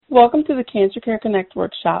Welcome to the Cancer Care Connect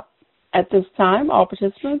workshop. At this time, all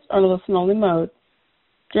participants are in listen-only mode.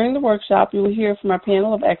 During the workshop, you will hear from our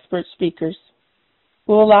panel of expert speakers.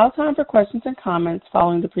 We will allow time for questions and comments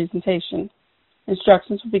following the presentation.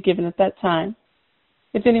 Instructions will be given at that time.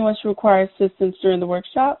 If anyone should require assistance during the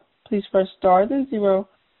workshop, please press star then 0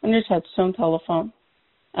 on your touch-tone telephone.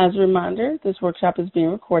 As a reminder, this workshop is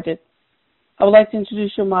being recorded. I would like to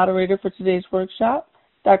introduce your moderator for today's workshop,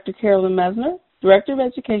 Dr. Carolyn Mesner, Director of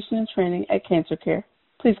Education and Training at Cancer Care.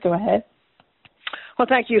 Please go ahead. Well,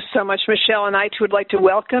 thank you so much, Michelle, and I too would like to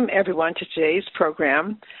welcome everyone to today's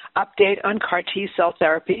program, Update on CAR T-Cell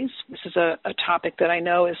Therapies. This is a topic that I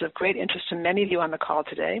know is of great interest to many of you on the call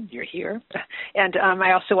today. You're here. And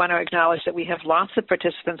I also want to acknowledge that we have lots of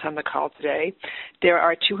participants on the call today. There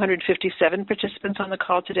are 257 participants on the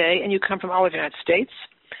call today, and you come from all of the United States,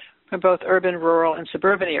 from both urban, rural, and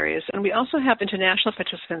suburban areas. And we also have international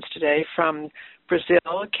participants today from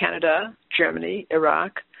Brazil, Canada, Germany,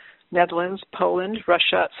 Iraq, Netherlands, Poland,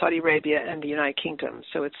 Russia, Saudi Arabia, and the United Kingdom.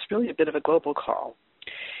 So it's really a bit of a global call.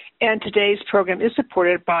 And today's program is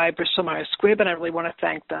supported by Bristol Myers Squibb, and I really want to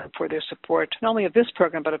thank them for their support, not only of this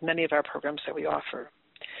program, but of many of our programs that we offer.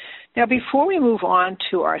 Now, before we move on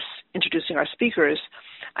to introducing our speakers,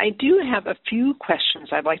 I do have a few questions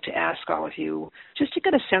I'd like to ask all of you, just to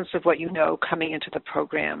get a sense of what you know coming into the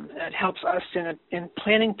program. It helps us in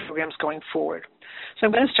planning programs going forward. So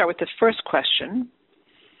I'm going to start with the first question.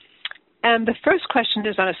 And the first question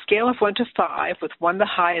is, on a scale of 1 to 5, with 1 the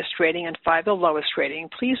highest rating and 5 the lowest rating,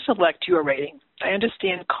 please select your rating. I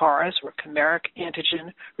understand CARs, or Chimeric,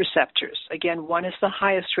 Antigen, Receptors. Again, 1 is the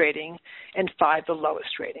highest rating and 5 the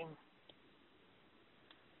lowest rating.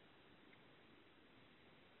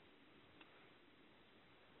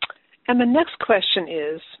 And the next question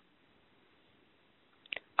is,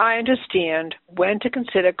 I understand when to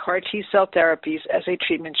consider CAR T-cell therapies as a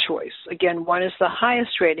treatment choice. Again, 1 is the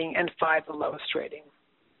highest rating and 5 the lowest rating.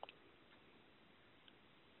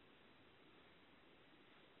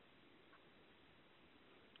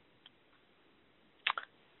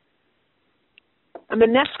 And the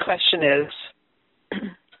next question is,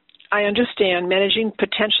 I understand managing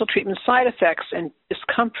potential treatment side effects and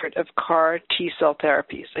discomfort of CAR T-cell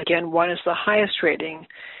therapies. Again, 1 is the highest rating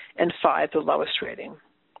and 5 the lowest rating.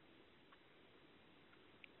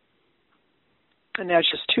 And now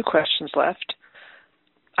just 2 questions left.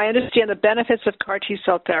 I understand the benefits of CAR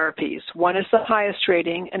T-cell therapies. 1 is the highest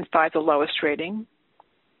rating and 5 the lowest rating.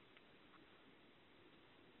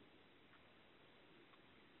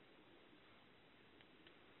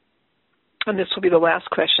 And this will be the last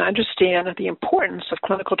question. I understand the importance of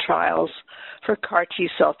clinical trials for CAR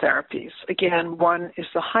T-cell therapies. Again, 1 is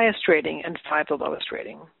the highest rating and 5 the lowest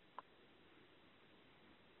rating.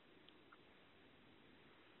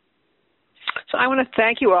 So I want to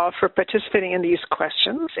thank you all for participating in these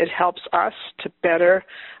questions. It helps us to better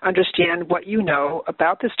understand what you know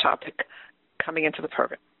about this topic coming into the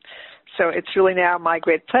program. So it's really now my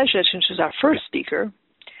great pleasure to introduce our first speaker.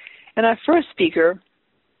 And our first speaker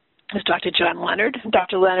is Dr. John Leonard.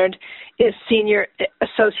 Dr. Leonard is Senior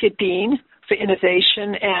Associate Dean for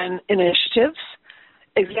Innovation and Initiatives,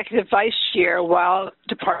 Executive Vice Chair, Weill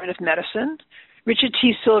Department of Medicine, Richard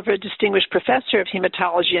T. Silver Distinguished Professor of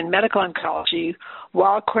Hematology and Medical Oncology,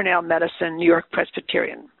 Weill Cornell Medicine, New York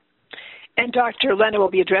Presbyterian. And Dr. Leonard will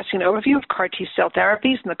be addressing an overview of CAR T-cell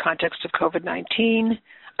therapies in the context of COVID-19,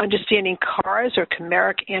 understanding CARs or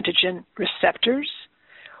chimeric antigen receptors,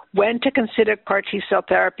 when to consider CAR T-cell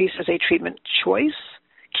therapies as a treatment choice,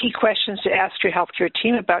 key questions to ask your healthcare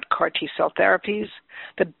team about CAR T-cell therapies,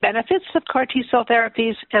 the benefits of CAR T-cell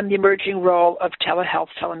therapies, and the emerging role of telehealth,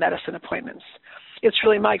 telemedicine appointments. It's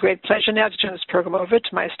really my great pleasure now to turn this program over to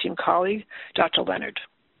my esteemed colleague, Dr. Leonard.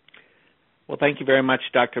 Well, thank you very much,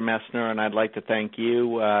 Dr. Messner, and I'd like to thank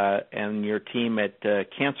you and your team at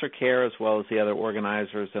Cancer Care, as well as the other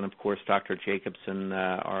organizers, and of course, Dr. Jacobson,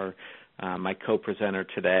 my co-presenter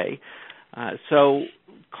today. So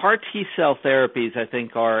CAR T-cell therapies, I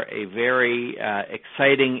think, are a very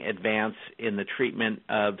exciting advance in the treatment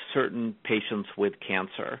of certain patients with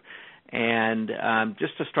cancer. And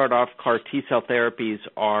just to start off, CAR T-cell therapies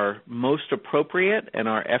are most appropriate and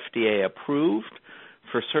are FDA approved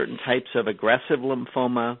for certain types of aggressive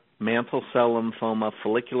lymphoma, mantle cell lymphoma,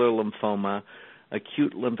 follicular lymphoma,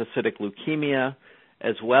 acute lymphocytic leukemia,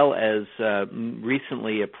 as well as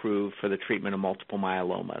recently approved for the treatment of multiple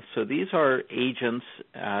myeloma. So these are agents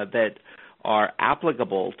that are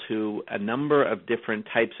applicable to a number of different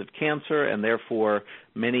types of cancer and therefore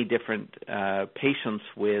many different patients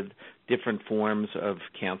with different forms of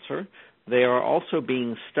cancer. they are also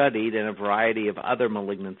being studied in a variety of other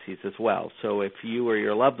malignancies as well. So if you or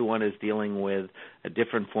your loved one is dealing with a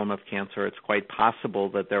different form of cancer, it's quite possible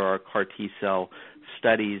that there are CAR T-cell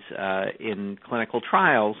studies in clinical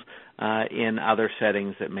trials in other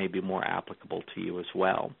settings that may be more applicable to you as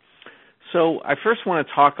well. So I first want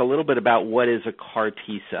to talk a little bit about what is a CAR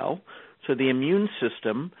T-cell. So the immune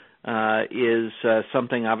system is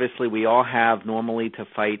something obviously we all have normally to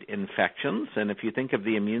fight infections. And if you think of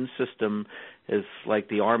the immune system as like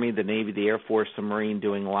the Army, the Navy, the Air Force, the Marine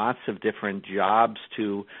doing lots of different jobs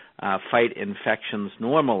to fight infections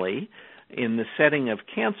normally, in the setting of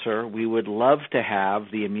cancer, we would love to have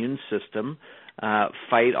the immune system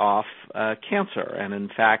fight off cancer. And in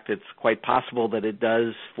fact, it's quite possible that it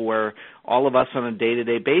does for all of us on a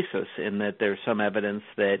day-to-day basis, in that there's some evidence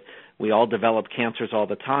that we all develop cancers all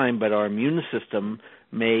the time, but our immune system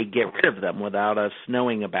may get rid of them without us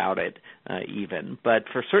knowing about it even. But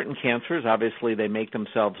for certain cancers, obviously they make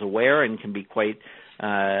themselves aware and can be quite,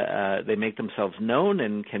 they make themselves known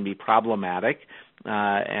and can be problematic.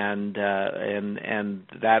 And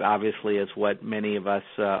that obviously is what many of us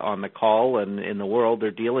on the call and in the world are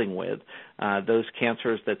dealing with. Those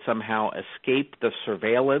cancers that somehow escape the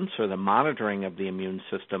surveillance or the monitoring of the immune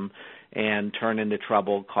system and turn into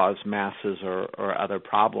trouble, cause masses or other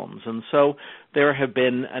problems. And so there have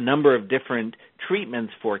been a number of different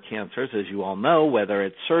treatments for cancers, as you all know, whether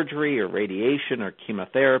it's surgery or radiation or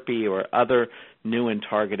chemotherapy or other new and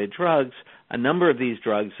targeted drugs. A number of these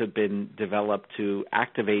drugs have been developed to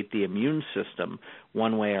activate the immune system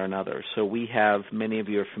one way or another. So we have, many of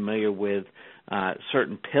you are familiar with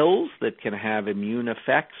certain pills that can have immune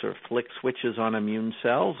effects or flick switches on immune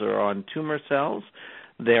cells or on tumor cells.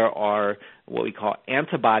 There are what we call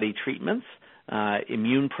antibody treatments,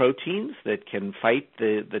 immune proteins that can fight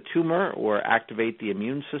the tumor or activate the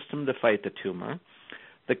immune system to fight the tumor.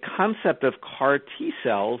 The concept of CAR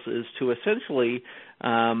T-cells is to essentially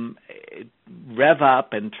rev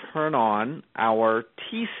up and turn on our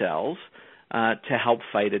T-cells to help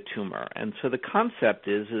fight a tumor. And so the concept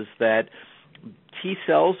is that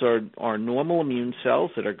T-cells are normal immune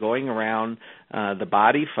cells that are going around the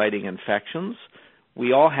body fighting infections.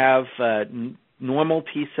 We all have normal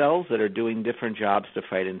T-cells that are doing different jobs to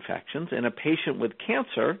fight infections. In a patient with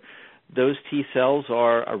cancer, those T-cells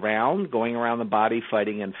are going around the body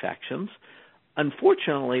fighting infections.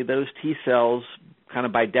 Unfortunately, those T-cells, kind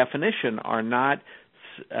of by definition, are not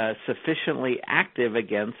sufficiently active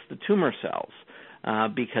against the tumor cells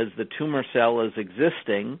because the tumor cell is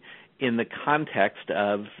existing in the context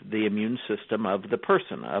of the immune system of the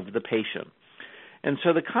person, of the patient. And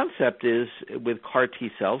so the concept is, with CAR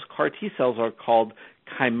T-cells are called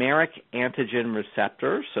Chimeric Antigen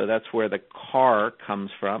Receptors, so that's where the CAR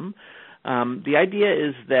comes from. The idea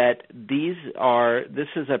is that this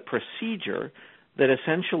is a procedure that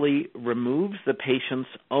essentially removes the patient's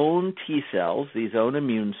own T-cells, these own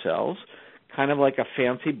immune cells, kind of like a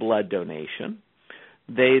fancy blood donation.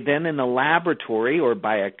 They then, in the laboratory or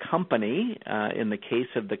by a company, in the case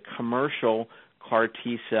of the commercial CAR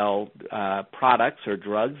T-cell products or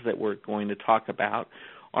drugs that we're going to talk about,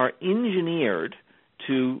 are engineered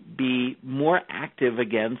to be more active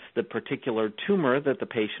against the particular tumor that the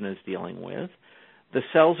patient is dealing with. The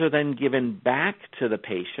cells are then given back to the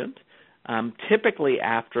patient, typically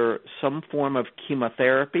after some form of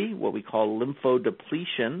chemotherapy, what we call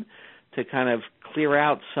lymphodepletion, to kind of clear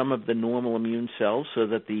out some of the normal immune cells so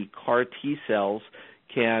that the CAR T-cells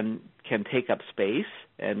can take up space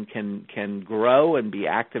and can grow and be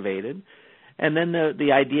activated. And then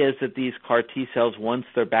the idea is that these CAR T-cells, once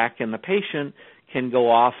they're back in the patient, can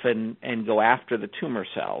go off and go after the tumor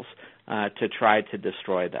cells to try to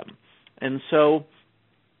destroy them. And so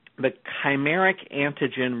the chimeric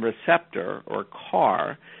antigen receptor, or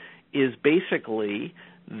CAR, is basically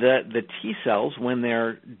the T-cells, when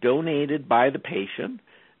they're donated by the patient,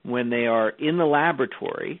 when they are in the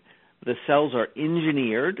laboratory, the cells are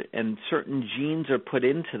engineered and certain genes are put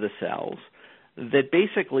into the cells that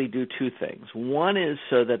basically do two things. One is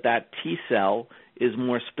so that T-cell is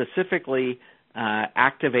more specifically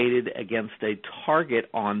activated against a target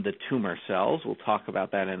on the tumor cells. We'll talk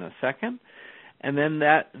about that in a second. And then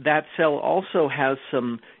that cell also has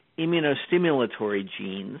some immunostimulatory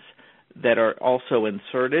genes that are also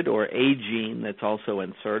inserted, or a gene that's also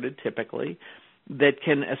inserted typically, that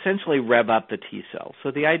can essentially rev up the T-cells.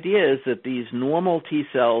 So the idea is that these normal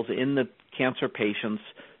T-cells in the cancer patient's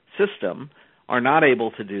system are not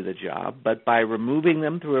able to do the job, but by removing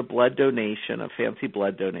them through a blood donation, a fancy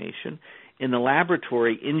blood donation, in the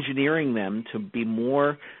laboratory engineering them to be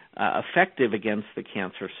more effective against the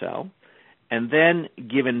cancer cell, and then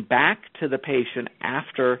given back to the patient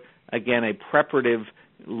after again, a preparative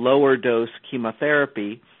lower dose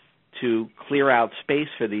chemotherapy to clear out space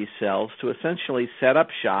for these cells to essentially set up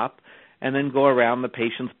shop and then go around the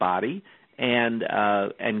patient's body and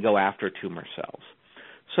go after tumor cells.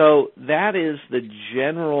 So that is the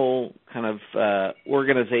general kind of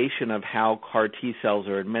organization of how CAR T cells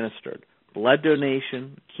are administered. Blood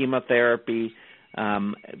donation, chemotherapy,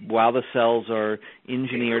 while the cells are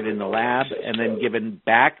engineered in the lab and then given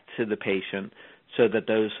back to the patient so that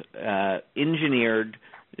those engineered,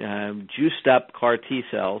 juiced up CAR T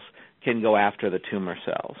cells can go after the tumor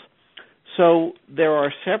cells. So there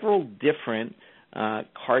are several different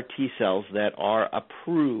CAR T cells that are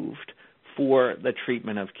approved for the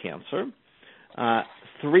treatment of cancer.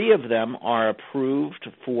 3 of them are approved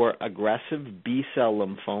for aggressive B-cell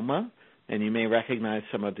lymphoma, and you may recognize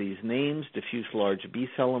some of these names: diffuse large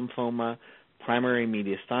B-cell lymphoma, primary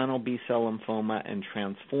mediastinal B-cell lymphoma, and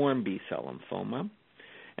transform B-cell lymphoma.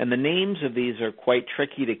 And the names of these are quite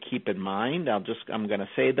tricky to keep in mind. I'm going to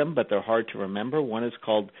say them, but they're hard to remember. One is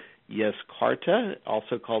called Yescarta,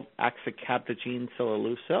 also called axicabtagene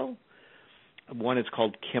ciloleucel. One is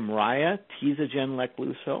called Chimeric, Tesagen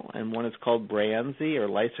leclucel, and one is called Breyanzi or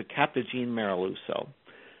lisocabtagene maraleucel.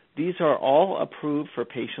 These are all approved for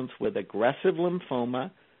patients with aggressive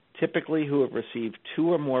lymphoma, typically who have received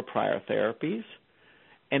 2 or more prior therapies.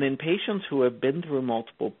 And in patients who have been through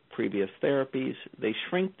multiple previous therapies, they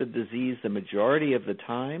shrink the disease the majority of the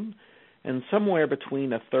time, and somewhere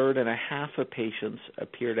between a third and a half of patients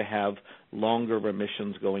appear to have longer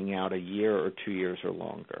remissions going out a year or 2 years or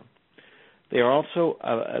longer. There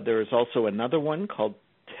is also another one called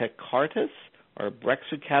Tecartus, or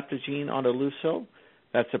brexucabtagene autoleucel.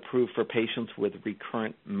 That's approved for patients with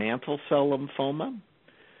recurrent mantle cell lymphoma.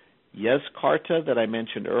 Yescarta, that I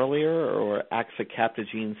mentioned earlier, or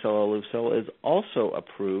axicabtagene ciloleucel, is also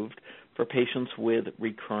approved for patients with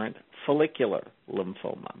recurrent follicular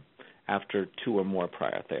lymphoma after 2 or more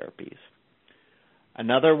prior therapies.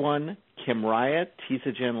 Another one, Chimeric,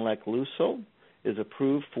 Tesagen leclucel, is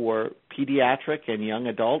approved for pediatric and young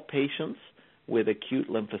adult patients with acute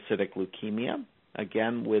lymphocytic leukemia,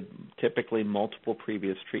 again with typically multiple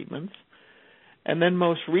previous treatments. And then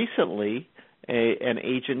most recently, an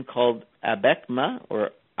agent called Abecma,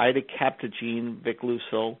 or idacabtagene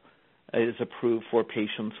viclucel, is approved for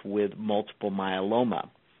patients with multiple myeloma.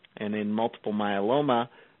 And in multiple myeloma,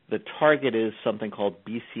 the target is something called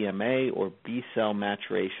BCMA, or B-cell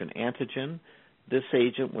maturation antigen. This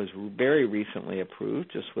agent was very recently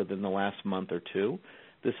approved, just within the last month or 2.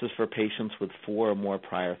 This is for patients with 4 or more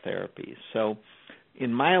prior therapies. So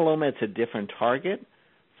in myeloma, it's a different target.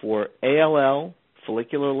 For ALL,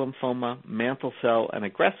 follicular lymphoma, mantle cell, and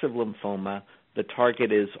aggressive lymphoma, the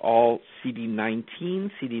target is all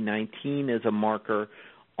CD19. CD19 is a marker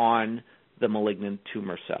on the malignant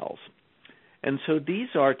tumor cells. And so these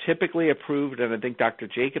are typically approved, and I think Dr.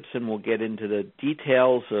 Jacobson will get into the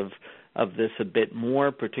details of this a bit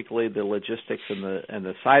more, particularly the logistics and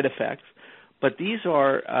the side effects. But these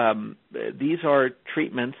are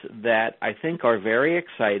treatments that I think are very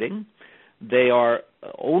exciting. They are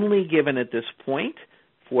only given at this point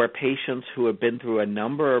for patients who have been through a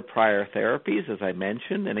number of prior therapies, as I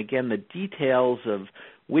mentioned. And again, the details of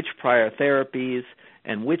which prior therapies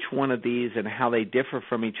and which one of these and how they differ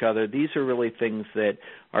from each other, these are really things that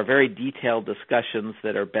are very detailed discussions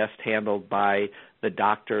that are best handled by the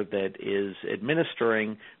doctor that is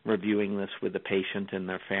administering, reviewing this with the patient and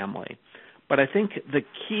their family. But I think the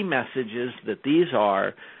key message is that these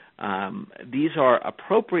are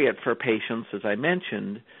appropriate for patients, as I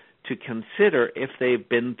mentioned, to consider if they've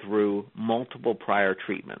been through multiple prior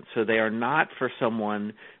treatments. So they are not for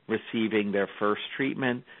someone receiving their first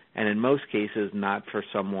treatment, and in most cases not for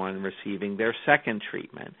someone receiving their second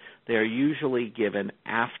treatment. They are usually given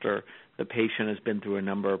after the patient has been through a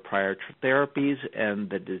number of prior therapies and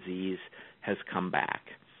the disease has come back.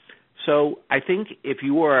 So I think if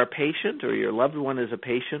you are a patient or your loved one is a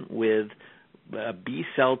patient with a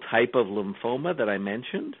B-cell type of lymphoma that I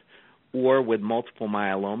mentioned, or with multiple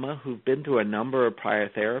myeloma who've been through a number of prior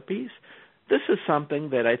therapies, this is something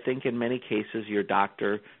that I think in many cases your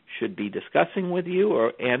doctor should be discussing with you,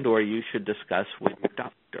 or you should discuss with your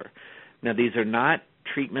doctor. Now, these are not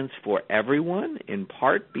treatments for everyone, in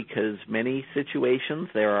part because many situations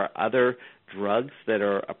there are other drugs that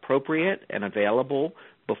are appropriate and available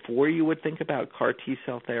before you would think about CAR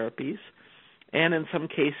T-cell therapies. And in some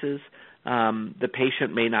cases, the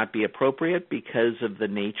patient may not be appropriate because of the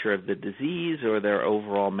nature of the disease or their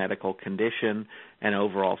overall medical condition and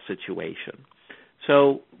overall situation.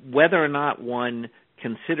 So whether or not one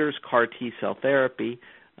considers CAR T-cell therapy,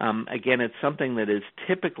 again, it's something that is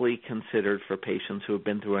typically considered for patients who have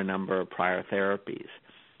been through a number of prior therapies.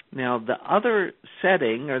 Now, the other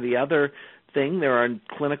setting or the other thing, there are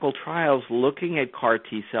clinical trials looking at CAR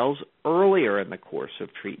T cells earlier in the course of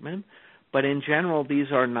treatment, but in general, these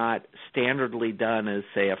are not standardly done as,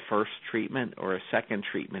 say, a first treatment or a second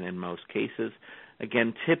treatment in most cases.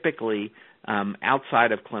 Again, typically,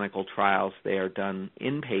 outside of clinical trials, they are done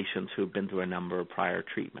in patients who have been through a number of prior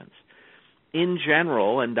treatments. In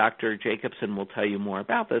general, and Dr. Jacobson will tell you more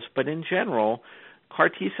about this, but in general, CAR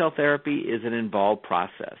T-cell therapy is an involved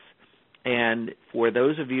process. And for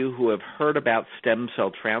those of you who have heard about stem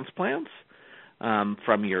cell transplants,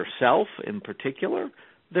 from yourself in particular,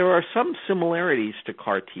 there are some similarities to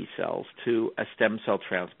CAR T-cells to a stem cell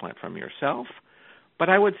transplant from yourself. But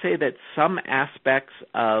I would say that some aspects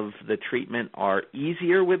of the treatment are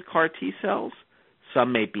easier with CAR T-cells.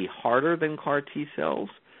 Some may be harder than CAR T-cells.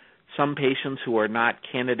 Some patients who are not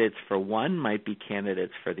candidates for one might be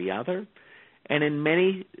candidates for the other. And in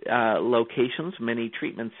many locations, many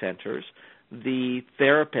treatment centers, the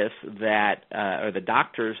therapists that, or the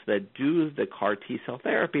doctors that do the CAR T-cell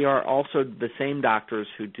therapy are also the same doctors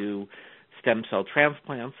who do stem cell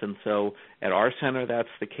transplants. And so at our center, that's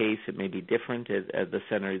the case. It may be different at the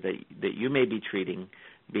center that you may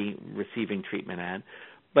be receiving treatment at.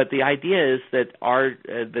 But the idea is that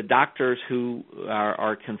the doctors who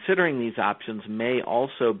are considering these options may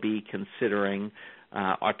also be considering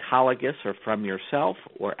autologous or from yourself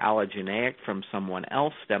or allogeneic from someone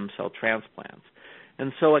else stem cell transplants.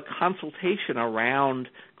 And so a consultation around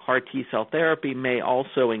CAR T-cell therapy may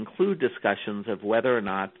also include discussions of whether or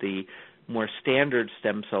not the more standard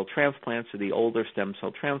stem cell transplants or the older stem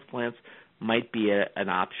cell transplants might be an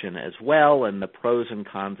option as well, and the pros and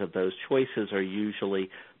cons of those choices are usually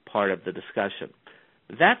part of the discussion.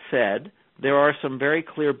 That said, there are some very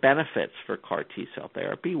clear benefits for CAR T-cell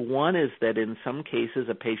therapy. One is that in some cases,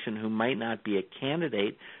 a patient who might not be a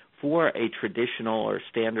candidate for a traditional or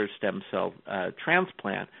standard stem cell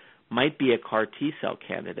transplant might be a CAR T-cell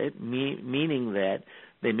candidate, meaning that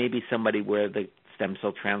they may be somebody where the stem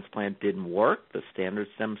cell transplant didn't work, the standard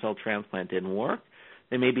stem cell transplant didn't work.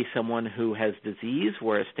 They may be someone who has disease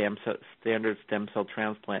where a standard stem cell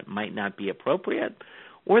transplant might not be appropriate,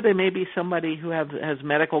 or they may be somebody who has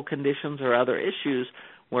medical conditions or other issues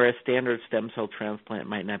where a standard stem cell transplant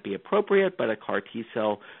might not be appropriate, but a CAR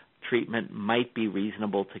T-cell treatment might be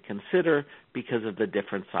reasonable to consider because of the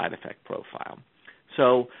different side effect profile.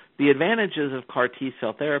 So the advantages of CAR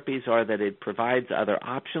T-cell therapies are that it provides other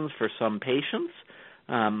options for some patients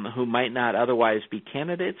who might not otherwise be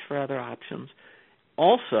candidates for other options.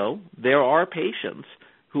 Also, there are patients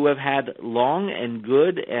who have had long and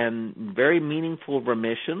good and very meaningful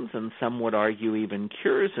remissions, and some would argue even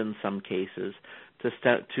cures in some cases,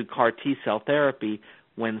 to CAR T-cell therapy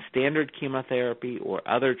when standard chemotherapy or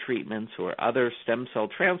other treatments or other stem cell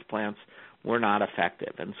transplants were not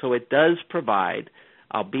effective. And so it does provide,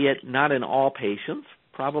 albeit not in all patients,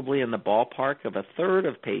 probably in the ballpark of a third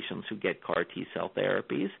of patients who get CAR T-cell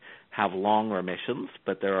therapies have long remissions,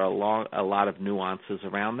 but there are a lot of nuances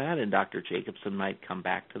around that, and Dr. Jacobson might come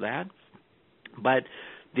back to that. But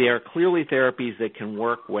there are clearly therapies that can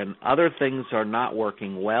work when other things are not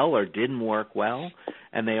working well or didn't work well,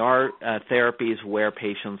 and they are therapies where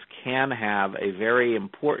patients can have a very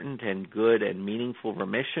important and good and meaningful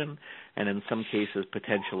remission, and in some cases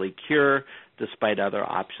potentially cure, despite other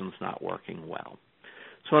options not working well.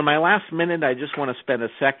 So in my last minute, I just want to spend a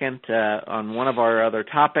second on one of our other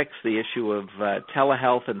topics, the issue of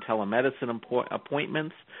telehealth and telemedicine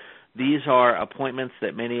appointments. These are appointments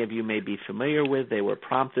that many of you may be familiar with. They were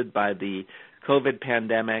prompted by the COVID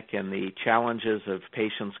pandemic and the challenges of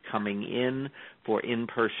patients coming in for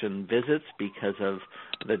in-person visits because of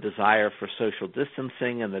the desire for social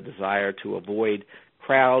distancing and the desire to avoid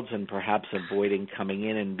crowds and perhaps avoiding coming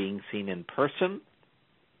in and being seen in person.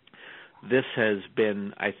 This has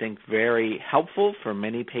been, I think, very helpful for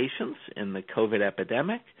many patients in the COVID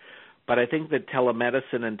epidemic, but I think that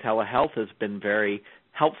telemedicine and telehealth has been very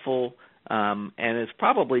helpful and has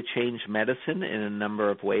probably changed medicine in a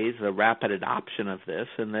number of ways, the rapid adoption of this,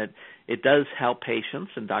 and that it does help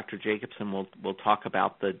patients, and Dr. Jacobson will talk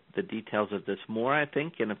about the details of this more, I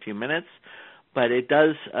think, in a few minutes. But it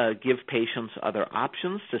does give patients other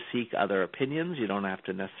options to seek other opinions. You don't have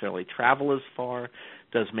to necessarily travel as far. It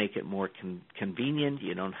does make it more convenient.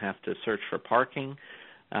 You don't have to search for parking,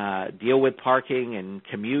 deal with parking and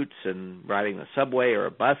commutes and riding the subway or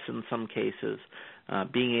a bus in some cases.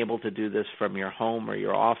 being able to do this from your home or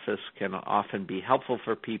your office can often be helpful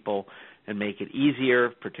for people and make it easier,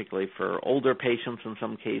 particularly for older patients in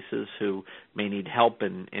some cases who may need help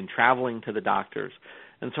in traveling to the doctors.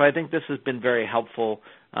 And so I think this has been very helpful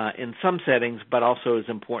in some settings, but also is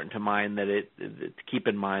important to keep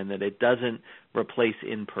in mind that it doesn't replace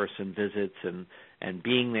in-person visits and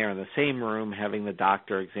being there in the same room, having the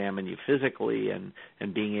doctor examine you physically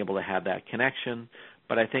and being able to have that connection.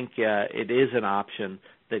 But I think it is an option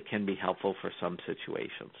that can be helpful for some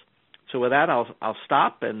situations. So with that, I'll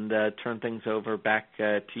stop and turn things over back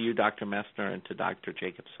to you, Dr. Messner, and to Dr.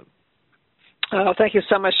 Jacobson. Oh, thank you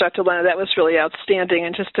so much, Dr. Leonard. That was really outstanding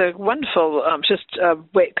and just a wonderful,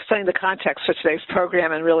 setting the context for today's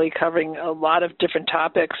program and really covering a lot of different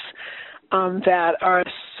topics that are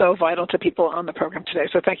so vital to people on the program today.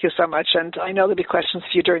 So thank you so much. And I know there'll be questions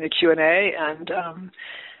for you during the Q&A, and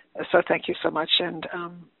so thank you so much. And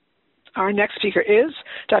our next speaker is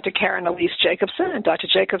Dr. Karen Elise Jacobson, and Dr.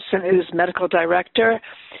 Jacobson is Medical Director,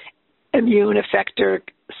 Immune Effector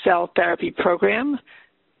Cell Therapy Program,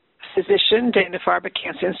 physician, Dana-Farber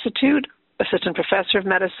Cancer Institute, Assistant Professor of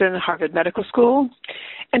Medicine, Harvard Medical School.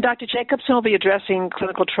 And Dr. Jacobson will be addressing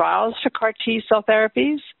clinical trials for CAR T-cell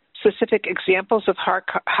therapies, specific examples of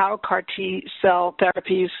how CAR T-cell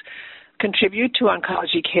therapies contribute to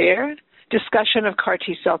oncology care, discussion of CAR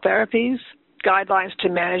T-cell therapies, guidelines to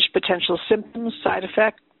manage potential symptoms, side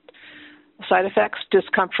effects,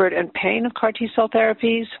 discomfort, and pain of CAR T-cell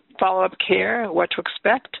therapies, follow-up care, what to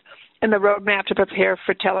expect, and the roadmap to prepare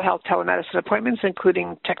for telehealth, telemedicine appointments,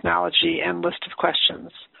 including technology and list of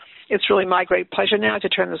questions. It's really my great pleasure now to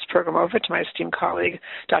turn this program over to my esteemed colleague,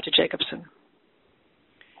 Dr. Jacobson.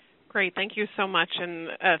 Great. Thank you so much, and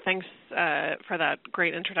thanks for that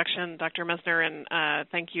great introduction, Dr. Messner, and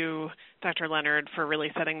thank you, Dr. Leonard, for really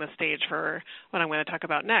setting the stage for what I'm going to talk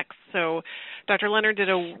about next. So Dr. Leonard did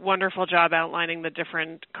a wonderful job outlining the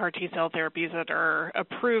different CAR T-cell therapies that are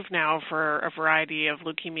approved now for a variety of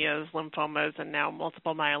leukemias, lymphomas, and now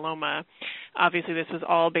multiple myeloma. Obviously, this was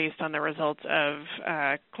all based on the results of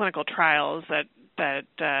clinical trials that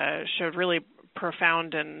showed really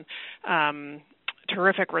profound and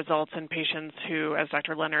terrific results in patients who, as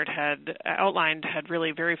Dr. Leonard had outlined, had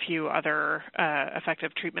really very few other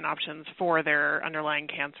effective treatment options for their underlying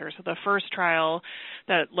cancer. So the first trial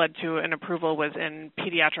that led to an approval was in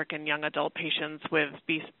pediatric and young adult patients with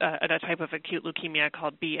a type of acute leukemia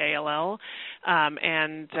called BALL,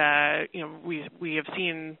 we have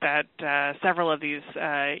seen that several of these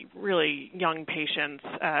really young patients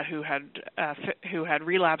who had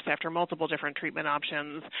relapsed after multiple different treatment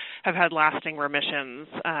options have had lasting remissions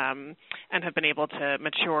and have been able to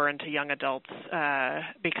mature into young adults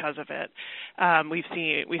because of it.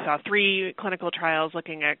 We saw 3 clinical trials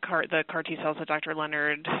looking at the CAR T cells that Dr.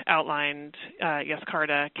 Leonard outlined,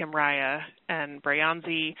 Yescarta, Kymriah, and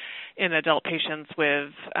Breyanzi in adult patients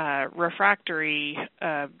with refractory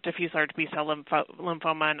diffuse large B-cell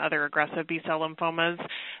lymphoma and other aggressive B-cell lymphomas.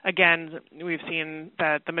 Again, we've seen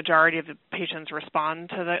that the majority of the patients respond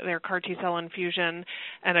to their CAR T-cell infusion,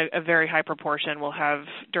 and a very high proportion will have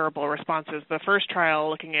durable responses. The first trial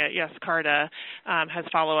looking at Yescarta has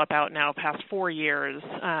follow-up out now past 4 years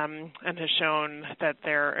and has shown that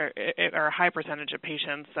there are a high percentage of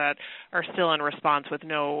patients that are still in response with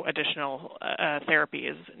no additional therapy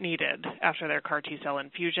is needed after their CAR T-cell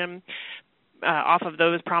infusion. Off of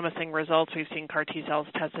those promising results, we've seen CAR T-cells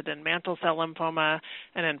tested in mantle cell lymphoma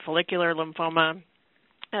and in follicular lymphoma,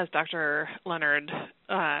 as Dr. Leonard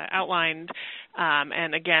outlined.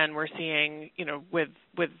 And again, we're seeing, with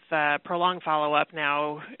prolonged follow-up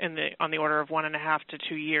now on the order of 1.5 to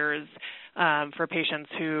 2 years for patients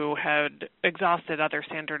who had exhausted other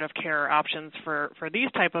standard of care options for these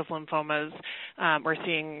type of lymphomas. We're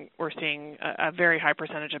seeing a very high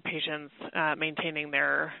percentage of patients maintaining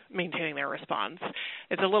their response.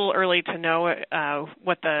 It's a little early to know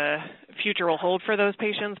what the future will hold for those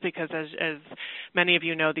patients because, as many of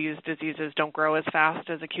you know, these diseases don't grow as fast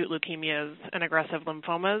as acute leukemias and aggressive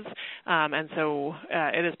lymphomas, and so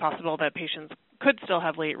it is possible that patients could still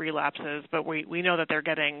have late relapses, but we know that they're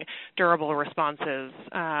getting durable responses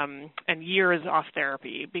and years off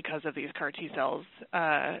therapy because of these CAR T cells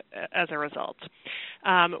as a result.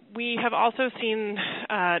 We have also seen,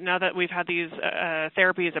 now that we've had these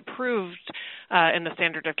therapies approved in the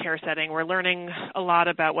standard of care setting, we're learning a lot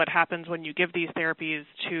about what happens when you give these therapies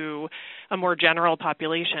to a more general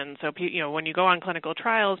population. So, when you go on clinical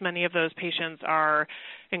trials, many of those patients are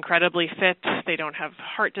incredibly fit. They don't have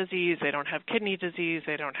heart disease. They don't have kidney disease.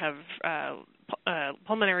 They don't have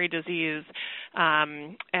pulmonary disease.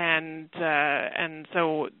 And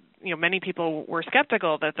so many people were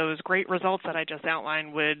skeptical that those great results that I just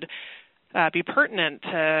outlined would be pertinent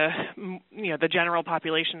to the general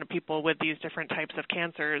population of people with these different types of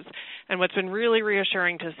cancers. And what's been really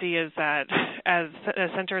reassuring to see is that as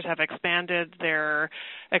centers have expanded their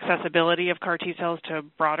accessibility of CAR T cells to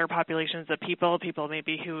broader populations of people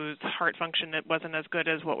maybe whose heart function wasn't as good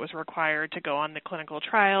as what was required to go on the clinical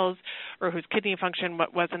trials, or whose kidney function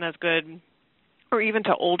wasn't as good, or even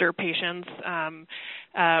to older patients,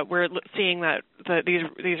 we're seeing that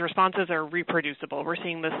these responses are reproducible. We're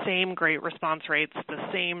seeing the same great response rates, the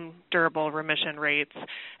same durable remission rates,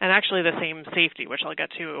 and actually the same safety, which I'll get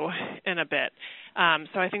to in a bit.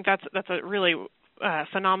 So I think that's a really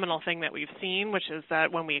phenomenal thing that we've seen, which is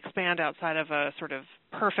that when we expand outside of a sort of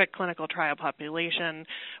perfect clinical trial population,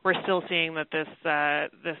 we're still seeing that this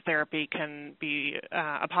therapy can be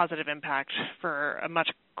a positive impact for a much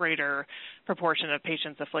greater proportion of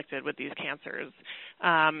patients afflicted with these cancers.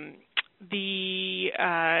 I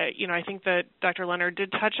think that Dr. Leonard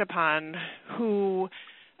did touch upon who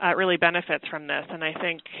really benefits from this, and I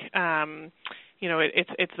think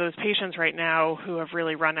it's those patients right now who have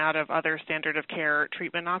really run out of other standard of care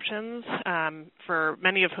treatment options, for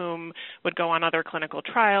many of whom would go on other clinical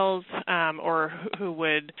trials, or who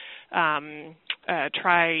would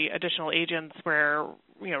try additional agents where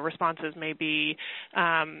responses may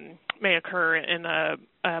occur in a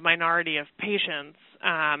minority of patients,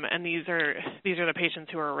 and these are the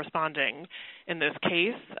patients who are responding in this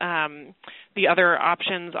case. The other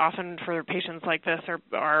options often for patients like this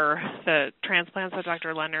are the transplants that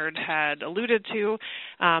Dr. Leonard had alluded to,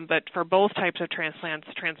 but for both types of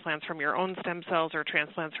transplants from your own stem cells or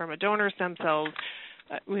transplants from a donor stem cells,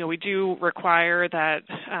 we do require that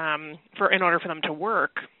in order for them to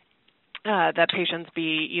work, that patients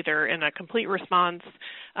be either in a complete response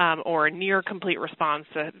or near complete response,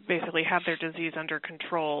 to basically have their disease under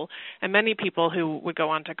control. And many people who would go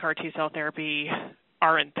on to CAR T-cell therapy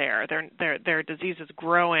aren't there. Their disease is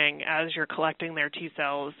growing as you're collecting their T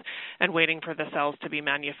cells and waiting for the cells to be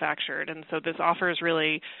manufactured. And so this offers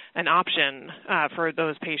really an option for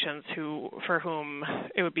those patients for whom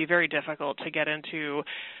it would be very difficult to get into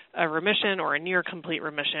a remission or a near complete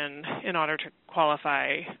remission in order to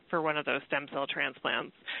qualify for one of those stem cell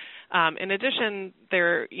transplants. In addition,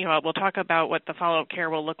 we'll talk about what the follow-up care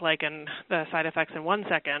will look like and the side effects in 1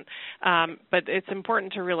 second, but it's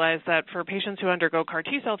important to realize that for patients who undergo CAR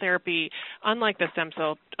T-cell therapy, unlike the stem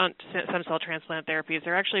cell transplant therapies,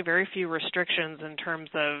 there are actually very few restrictions in terms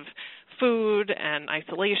of food and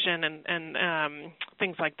isolation and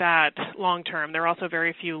things like that long term. There are also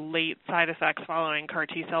very few late side effects following CAR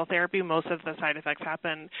T-cell therapy. Most of the side effects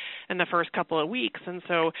happen in the first couple of weeks, and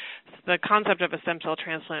so the concept of a stem cell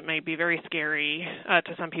transplant may be very scary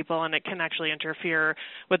to some people, and it can actually interfere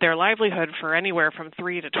with their livelihood for anywhere from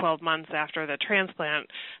 3 to 12 months after the transplant,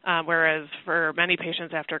 whereas for many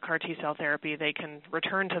patients after CAR T-cell therapy, they can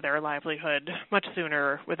return to their livelihood much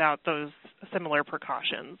sooner without those similar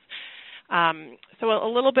precautions. So a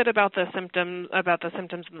little bit about the symptoms and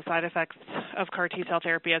the side effects of CAR T-cell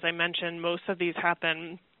therapy. As I mentioned, most of these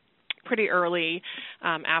happen pretty early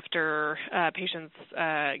after patients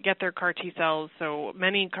get their CAR T-cells. So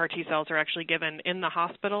many CAR T-cells are actually given in the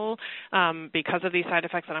hospital because of these side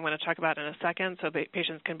effects that I'm going to talk about in a second. So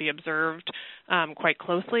patients can be observed quite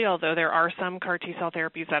closely, although there are some CAR T-cell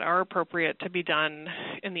therapies that are appropriate to be done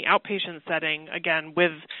in the outpatient setting, again,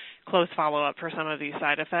 with close follow-up for some of these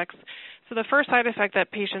side effects. So the first side effect that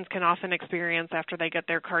patients can often experience after they get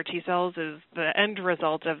their CAR T-cells is the end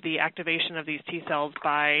result of the activation of these T-cells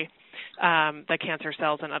by the cancer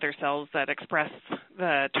cells and other cells that express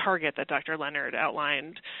the target that Dr. Leonard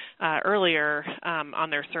outlined earlier on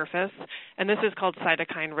their surface. And this is called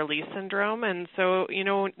cytokine release syndrome. And so,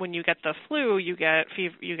 when you get the flu, you get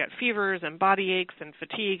fevers and body aches and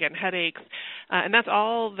fatigue and headaches. And that's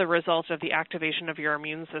all the result of the activation of your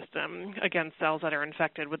immune system against cells that are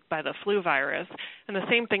infected by the flu virus. And the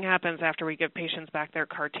same thing happens after we give patients back their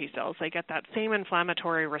CAR T-cells. They get that same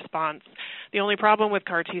inflammatory response. The only problem with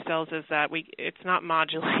CAR T-cells is that it's not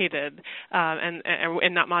modulated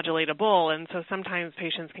and not modulatable, and so sometimes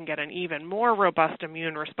patients can get an even more robust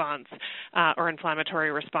immune response or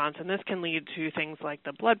inflammatory response, and this can lead to things like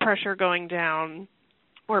the blood pressure going down,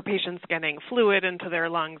 or patients getting fluid into their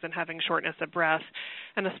lungs and having shortness of breath.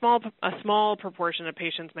 And a small proportion of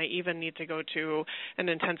patients may even need to go to an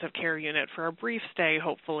intensive care unit for a brief stay,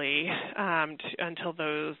 hopefully, until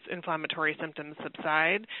those inflammatory symptoms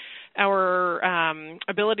subside. Our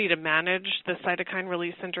ability to manage the cytokine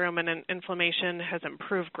release syndrome and inflammation has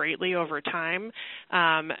improved greatly over time.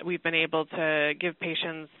 We've been able to give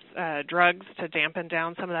patients drugs to dampen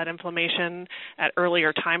down some of that inflammation at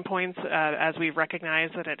earlier time points as we've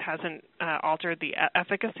recognized that it hasn't altered the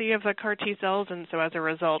efficacy of the CAR T cells, and so as a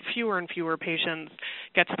result, fewer and fewer patients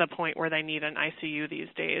get to the point where they need an ICU these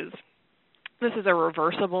days. This is a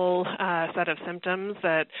reversible set of symptoms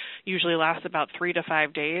that usually lasts about 3 to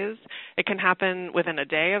 5 days. It can happen within a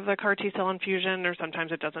day of the CAR T-cell infusion, or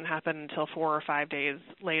sometimes it doesn't happen until 4 or 5 days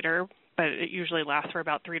later, but it usually lasts for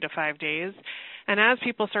about 3 to 5 days. And as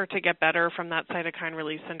people start to get better from that cytokine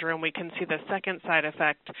release syndrome, we can see the second side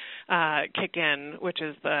effect kick in, which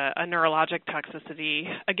is a neurologic toxicity.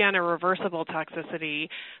 Again, a reversible toxicity.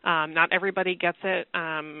 Not everybody gets it,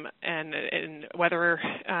 and whether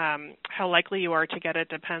how likely you are to get it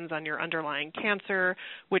depends on your underlying cancer,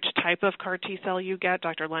 which type of CAR T cell you get.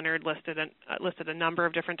 Dr. Leonard listed a number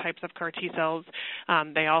of different types of CAR T cells.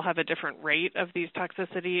 They all have a different rate of these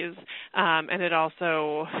toxicities, and it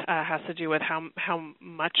also has to do with how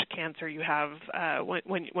much cancer you have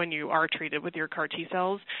when you are treated with your CAR T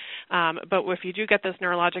cells. But if you do get this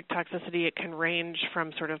neurologic toxicity, it can range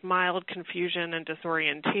from sort of mild confusion and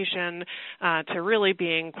disorientation to really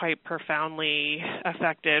being quite profoundly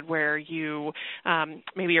affected, where you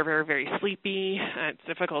maybe are very, very sleepy. It's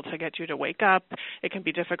difficult to get you to wake up. It can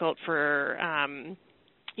be difficult for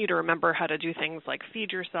you to remember how to do things like feed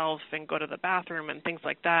yourself and go to the bathroom and things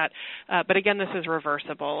like that. But again, this is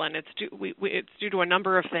reversible, and it's due to a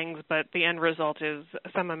number of things, but the end result is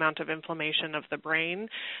some amount of inflammation of the brain.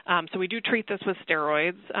 So we do treat this with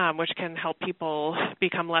steroids, which can help people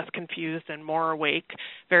become less confused and more awake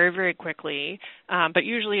very, very quickly. But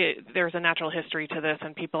usually there's a natural history to this,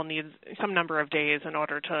 and people need some number of days in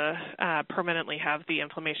order to permanently have the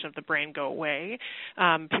inflammation of the brain go away.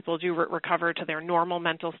 People do recover to their normal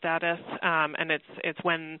mental status, and it's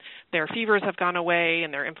when their fevers have gone away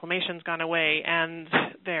and their inflammation's gone away and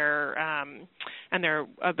their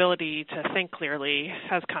ability to think clearly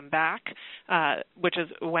has come back, which is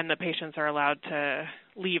when the patients are allowed to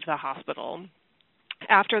leave the hospital.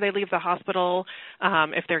 After they leave the hospital,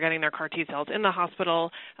 if they're getting their CAR T cells in the hospital,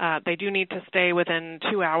 they do need to stay within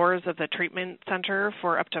 2 hours of the treatment center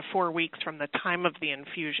for up to 4 weeks from the time of the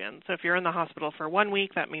infusion. So if you're in the hospital for 1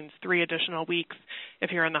 week, that means 3 additional weeks. If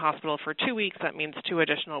you're in the hospital for 2 weeks, that means 2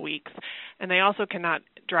 additional weeks. And they also cannot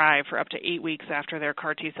drive for up to 8 weeks after their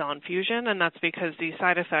CAR T cell infusion, and that's because these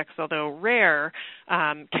side effects, although rare,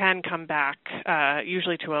 can come back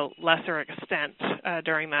usually to a lesser extent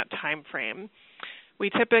during that time frame. We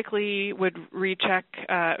typically would check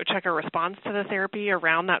a response to the therapy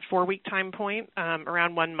around that 4-week time point,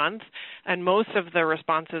 around 1 month, and most of the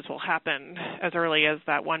responses will happen as early as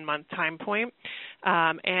that 1 month time point.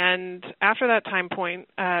 And after that time point,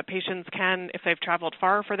 patients can, if they've traveled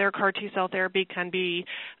far for their CAR T cell therapy,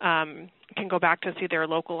 can go back to see their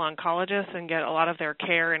local oncologist and get a lot of their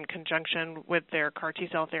care in conjunction with their CAR T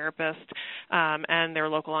cell therapist and their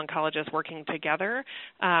local oncologist working together.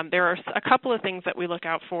 There are a couple of things that we look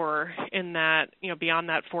out for in that, beyond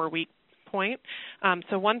that 4-week point.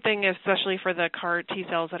 So one thing, especially for the CAR T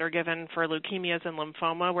cells that are given for leukemias and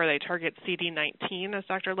lymphoma, where they target CD19, as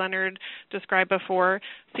Dr. Leonard described before,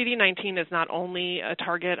 CD19 is not only a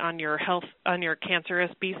target on your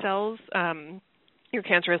cancerous B cells, your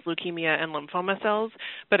cancerous leukemia and lymphoma cells,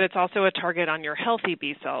 but it's also a target on your healthy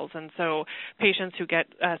B cells. And so patients who get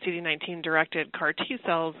CD19-directed CAR T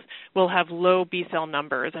cells will have low B cell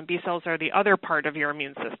numbers, and B cells are the other part of your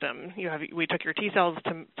immune system. We took your T cells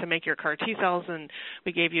to make your CAR T cells, and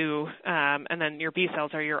we gave you, and then your B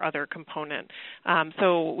cells are your other component.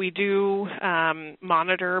 So we do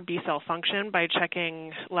monitor B cell function by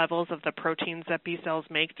checking levels of the proteins that B cells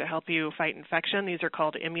make to help you fight infection. These are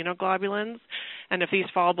called immunoglobulins. And if these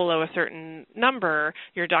fall below a certain number,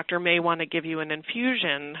 your doctor may want to give you an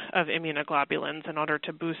infusion of immunoglobulins in order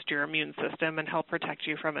to boost your immune system and help protect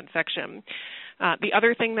you from infection. The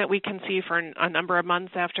other thing that we can see for a number of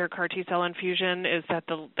months after CAR T cell infusion is that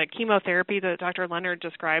the chemotherapy that Dr. Leonard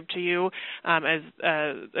described to you as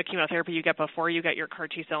the chemotherapy you get before you get your CAR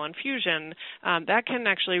T cell infusion, that can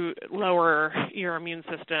actually lower your immune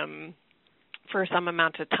system for some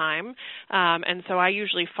amount of time. And so I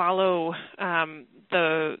usually follow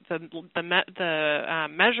the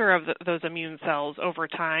measure of those immune cells over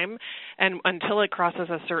time, and until it crosses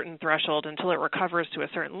a certain threshold, until it recovers to a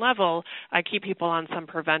certain level, I keep people on some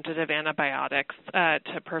preventative antibiotics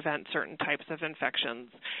to prevent certain types of infections.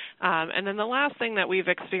 And then the last thing that we've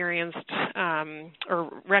experienced or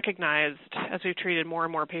recognized as we've treated more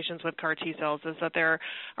and more patients with CAR T cells is that there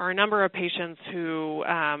are a number of patients who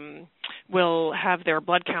will have their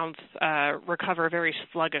blood counts recover very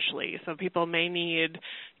sluggishly. So people may need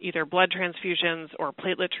either blood transfusions or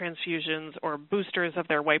platelet transfusions or boosters of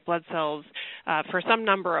their white blood cells for some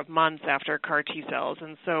number of months after CAR T cells.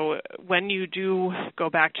 And so when you do go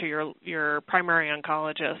back to your primary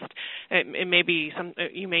oncologist, it may be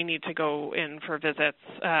you may need to go in for visits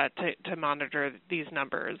to monitor these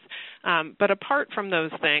numbers. But apart from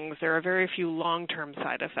those things, there are very few long-term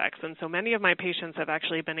side effects. And so many of my patients have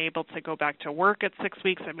actually been able to go back to work at 6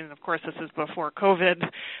 weeks. I mean, of course, this is before COVID,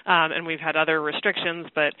 and we've had other restrictions.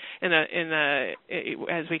 But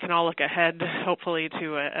as we can all look ahead, hopefully,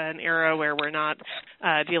 to an era where we're not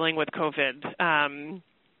dealing with COVID.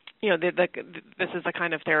 This is the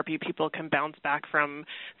kind of therapy people can bounce back from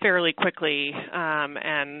fairly quickly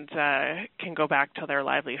and can go back to their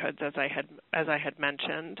livelihoods, as I had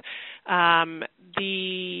mentioned.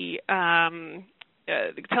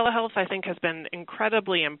 Telehealth, I think, has been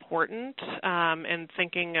incredibly important in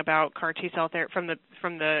thinking about CAR T cell therapy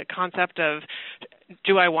from the concept of,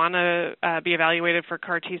 do I want to be evaluated for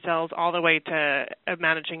CAR T cells, all the way to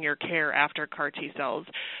managing your care after CAR T cells.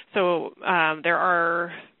 So there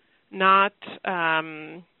are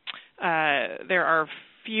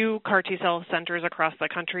few CAR T cell centers across the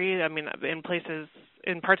country. I mean, in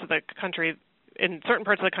parts of the country. In certain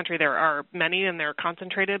parts of the country, there are many, and they're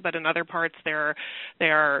concentrated. But in other parts, they are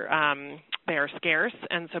scarce,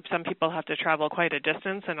 and so some people have to travel quite a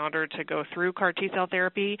distance in order to go through CAR T cell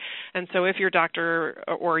therapy. And so, if your doctor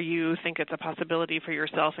or you think it's a possibility for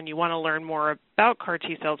yourself, and you want to learn more about CAR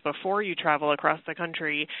T cells before you travel across the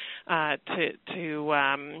country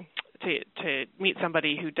to meet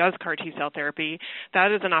somebody who does CAR T cell therapy,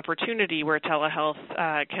 that is an opportunity where telehealth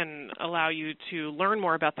can allow you to learn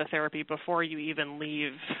more about the therapy before you even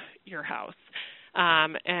leave your house.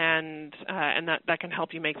 And that can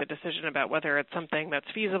help you make the decision about whether it's something that's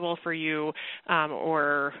feasible for you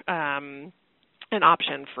or an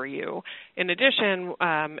option for you. In addition,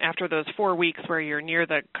 after those 4 weeks where you're near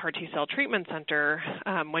the CAR T cell treatment center,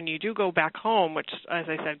 when you do go back home, which, as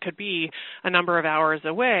I said, could be a number of hours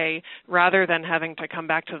away, rather than having to come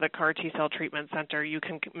back to the CAR T cell treatment center, you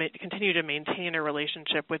can continue to maintain a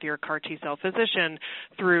relationship with your CAR T cell physician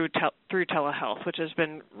through telehealth, which has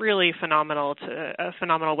been really a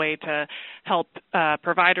phenomenal way to help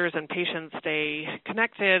providers and patients stay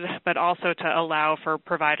connected, but also to allow for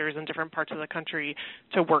providers in different parts of the country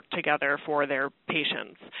to work together for their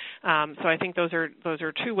patients. So I think those are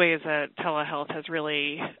two ways that telehealth has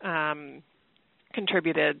really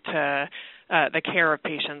contributed to the care of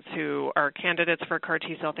patients who are candidates for CAR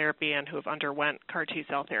T cell therapy and who have underwent CAR T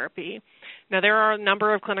cell therapy. Now, there are a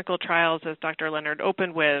number of clinical trials, as Dr. Leonard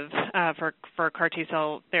opened with, for CAR T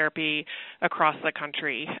cell therapy across the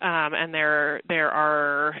country, and there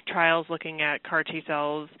are trials looking at CAR T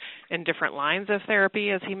cells in different lines of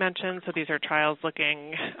therapy, as he mentioned. So these are trials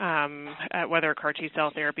looking at whether CAR T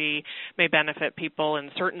cell therapy may benefit people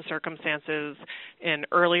in certain circumstances in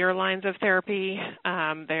earlier lines of therapy.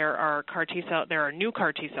 There are new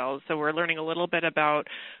CAR T cells, so we're learning a little bit about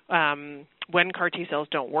when CAR T cells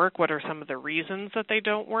don't work, what are some of the reasons that they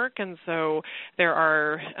don't work, and so there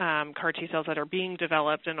are CAR T cells that are being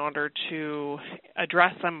developed in order to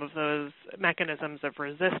address some of those mechanisms of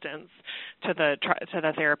resistance to the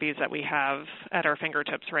therapies that we have at our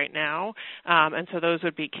fingertips right now, and so those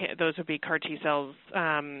would be CAR T cells.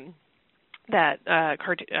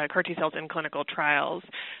 CAR T cells in clinical trials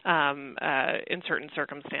in certain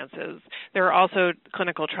circumstances. There are also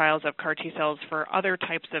clinical trials of CAR T cells for other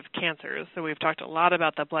types of cancers. So we've talked a lot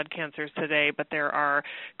about the blood cancers today, but there are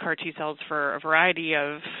CAR T cells for a variety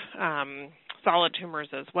of solid tumors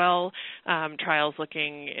as well, trials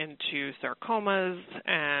looking into sarcomas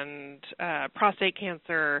and prostate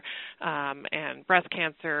cancer and breast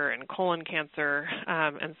cancer and colon cancer.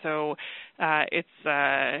 And so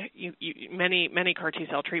many CAR T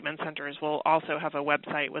cell treatment centers will also have a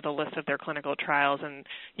website with a list of their clinical trials, and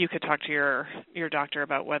you could talk to your doctor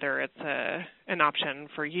about whether it's an option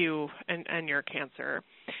for you and your cancer.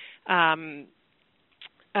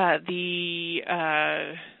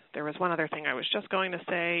 There was one other thing I was just going to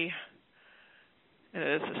say.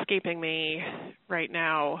 It is escaping me right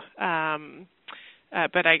now.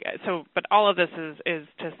 But all of this is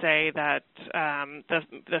to say that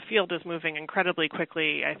the field is moving incredibly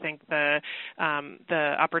quickly. I think the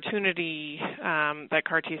opportunity that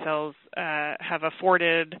CAR T cells have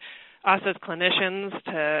afforded us as clinicians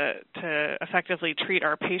to effectively treat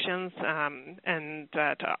our patients and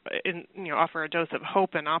to offer a dose of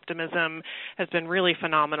hope and optimism has been really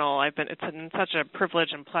phenomenal. It's been such a privilege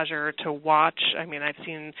and pleasure to watch. I mean, I've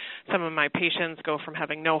seen some of my patients go from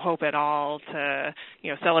having no hope at all to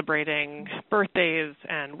celebrating birthdays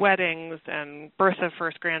and weddings and birth of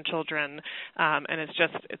first grandchildren, and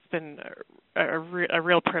it's been a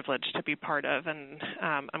real privilege to be part of, and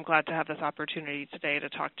I'm glad to have this opportunity today to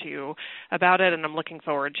talk to you about it, and I'm looking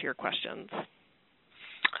forward to your questions.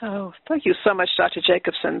 Oh, thank you so much, Dr.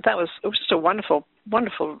 Jacobson. It was just a wonderful,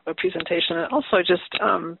 wonderful presentation, and also just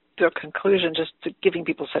the conclusion, just giving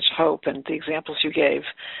people such hope, and the examples you gave,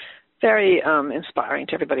 very inspiring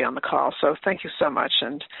to everybody on the call. So thank you so much,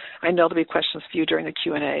 and I know there'll be questions for you during the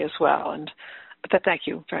Q&A as well, but thank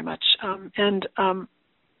you very much. I'm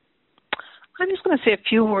just going to say a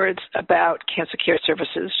few words about cancer care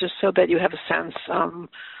services, just so that you have a sense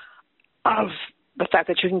of the fact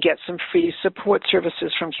that you can get some free support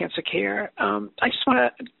services from cancer care. I just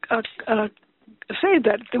want to say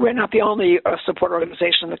that we're not the only support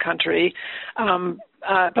organization in the country,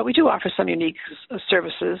 but we do offer some unique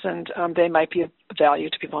services, and they might be of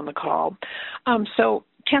value to people on the call. I'm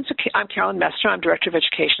Carolyn Messner. I'm Director of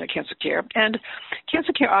Education at Cancer Care, and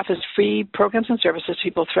Cancer Care offers free programs and services to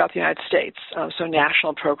people throughout the United States, so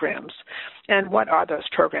national programs. And what are those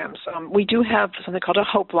programs? We do have something called a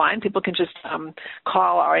Hope Line. People can just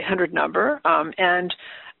call our 800 number and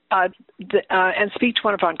speak to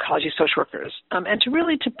one of our oncology social workers, and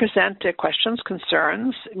to present their questions,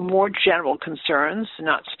 concerns, more general concerns,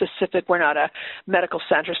 not specific. We're not a medical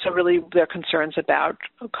center, so really their concerns about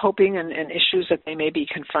coping and issues that they may be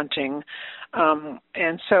confronting.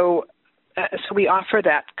 So we offer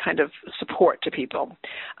that kind of support to people.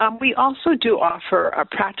 We also do offer a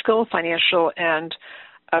practical, financial, and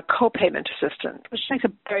a co-payment assistance, which makes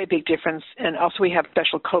a very big difference. And also we have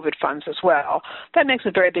special COVID funds as well. That makes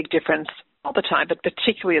a very big difference all the time, but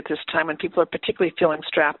particularly at this time when people are particularly feeling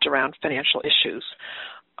strapped around financial issues.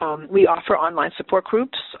 We offer online support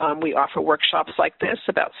groups. We offer workshops like this,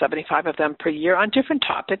 about 75 of them per year, on different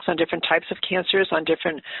topics, on different types of cancers, on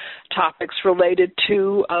different topics related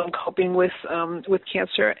to coping with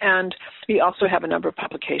cancer. And we also have a number of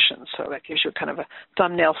publications, so that gives you kind of a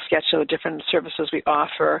thumbnail sketch of the different services we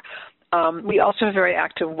offer. We also have a very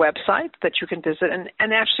active website that you can visit.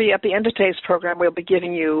 And actually, at the end of today's program, we'll be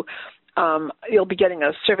giving you you'll be getting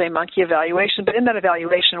a SurveyMonkey evaluation, but in that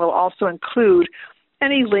evaluation we'll also include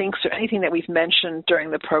any links or anything that we've mentioned during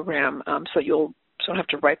the program, so you don't have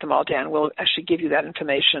to write them all down. We'll actually give you that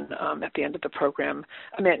information at the end of the program,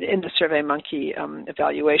 in the SurveyMonkey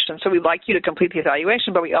evaluation. So we'd like you to complete the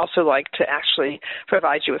evaluation, but we also like to actually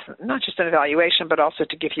provide you with not just an evaluation, but also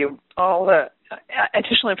to give you all the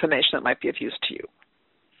additional information that might be of use to you.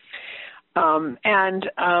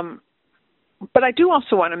 But I do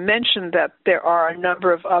also want to mention that there are a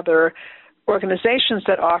number of other organizations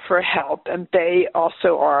that offer help, and they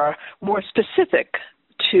also are more specific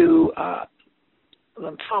to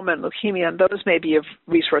lymphoma and leukemia, and those may be of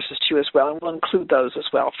resources to you as well, and we'll include those as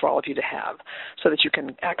well for all of you to have so that you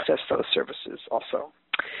can access those services also.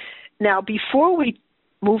 Now, before we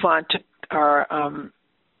move on to our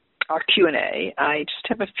Q&A, I just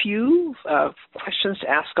have a few questions to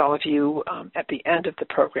ask all of you at the end of the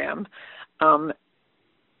program.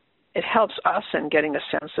 It helps us in getting a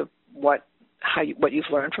sense of what you've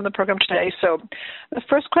learned from the program today. So the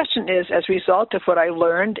first question is, as a result of what I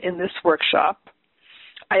learned in this workshop,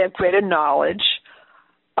 I have greater knowledge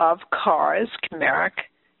of CARs, Chimeric,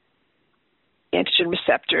 Antigen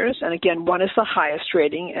receptors, and again, 1 is the highest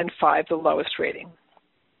rating and 5 the lowest rating.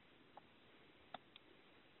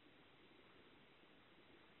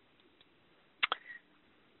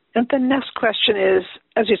 And the next question is,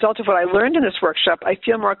 as a result of what I learned in this workshop, I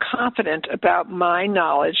feel more confident about my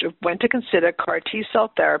knowledge of when to consider CAR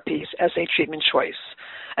T-cell therapies as a treatment choice.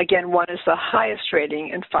 Again, 1 is the highest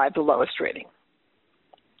rating and 5 the lowest rating.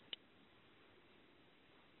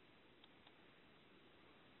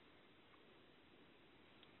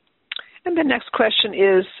 And the next question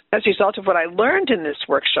is, as a result of what I learned in this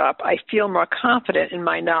workshop, I feel more confident in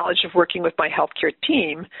my knowledge of working with my healthcare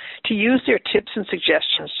team to use their tips and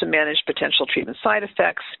suggestions to manage potential treatment side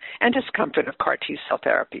effects and discomfort of CAR T-cell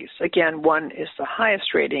therapies. Again, 1 is the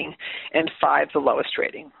highest rating and 5 the lowest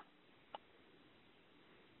rating.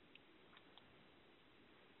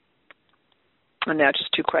 And now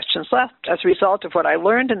just 2 questions left. As a result of what I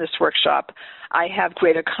learned in this workshop, I have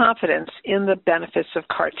greater confidence in the benefits of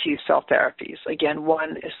CAR T cell therapies. Again,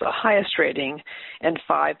 1 is the highest rating and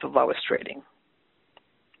 5 the lowest rating.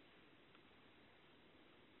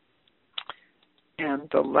 And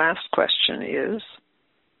the last question is,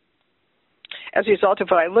 as a result of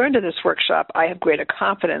what I learned in this workshop, I have greater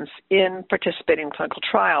confidence in participating in clinical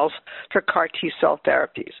trials for CAR T cell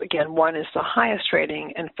therapies. Again, 1 is the highest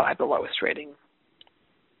rating and 5 the lowest rating.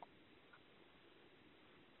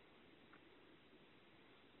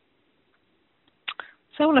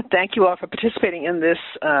 So I want to thank you all for participating in this,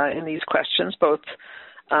 in these questions, both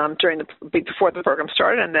before the program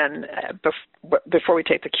started and then before we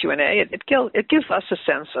take the Q&A. It gives us a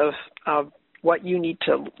sense of what we need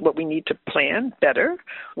to plan better,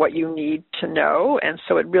 what you need to know, and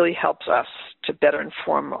so it really helps us to better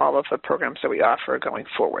inform all of the programs that we offer going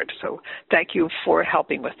forward. So thank you for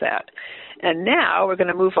helping with that. And now we're going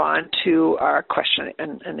to move on to our question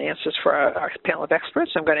and answers for our panel of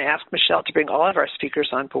experts. I'm going to ask Michelle to bring all of our speakers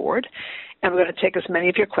on board, and we're going to take as many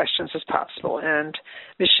of your questions as possible. And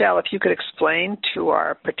Michelle, if you could explain to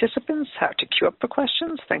our participants how to queue up for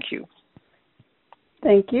questions. Thank you.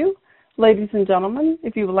 Thank you. Ladies and gentlemen,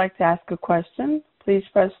 if you would like to ask a question, please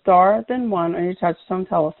press star, then 1 on your touch-tone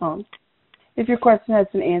telephone. If your question has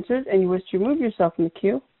been answered and you wish to remove yourself from the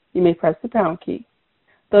queue, you may press the pound key.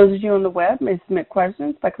 Those of you on the web may submit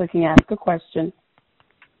questions by clicking Ask a Question.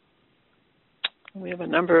 We have a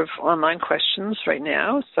number of online questions right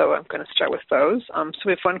now, so I'm going to start with those. So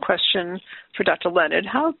we have one question for Dr. Leonard.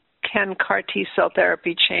 How can CAR T cell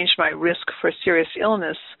therapy change my risk for serious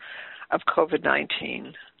illness of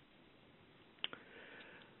COVID-19?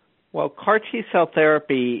 Well, CAR T cell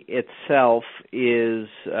therapy itself is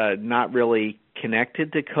not really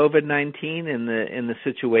connected to COVID-19 in the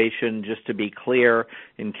situation. Just to be clear,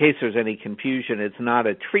 in case there's any confusion, it's not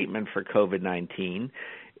a treatment for COVID-19.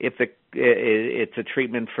 It's a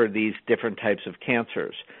treatment for these different types of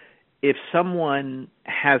cancers. If someone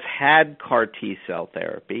has had CAR T cell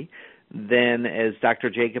therapy, then, as Dr.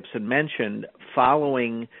 Jacobson mentioned,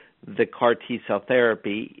 following the CAR T cell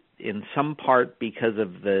therapy, in some part because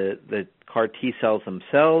of the CAR T cells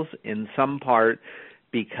themselves, in some part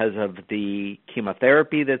because of the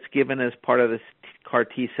chemotherapy that's given as part of this CAR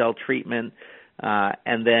T cell treatment,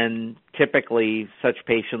 and then typically such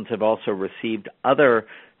patients have also received other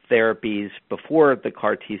therapies before the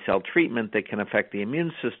CAR T cell treatment that can affect the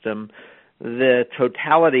immune system. The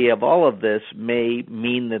totality of all of this may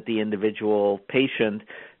mean that the individual patient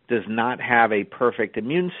does not have a perfect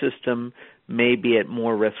immune system, may be at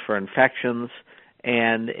more risk for infections,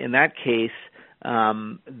 and in that case,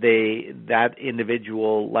 that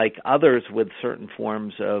individual, like others with certain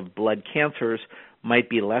forms of blood cancers, might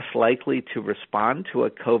be less likely to respond to a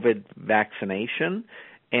COVID vaccination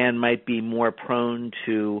and might be more prone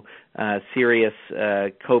to serious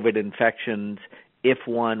COVID infections if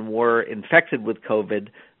one were infected with COVID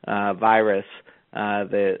virus,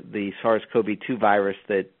 the SARS-CoV-2 virus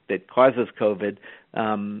that causes COVID.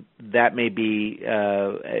 That may be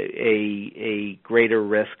a greater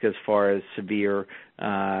risk as far as severe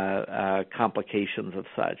complications of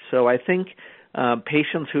such. So I think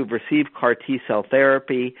patients who've received CAR T cell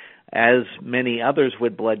therapy, as many others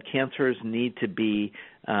with blood cancers, need to be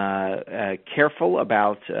careful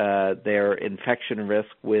about their infection risk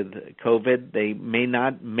with COVID. They may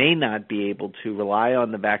not be able to rely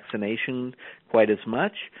on the vaccination quite as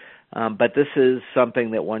much. But this is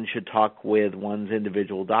something that one should talk with one's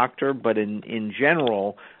individual doctor. But in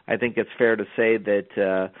general, I think it's fair to say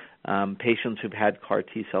that patients who've had CAR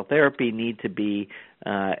T cell therapy need to be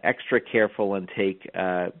extra careful and take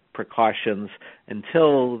precautions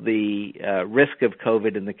until the risk of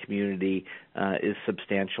COVID in the community is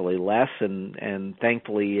substantially less. And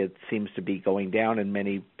thankfully, it seems to be going down in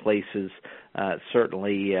many places,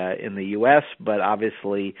 certainly in the U.S., but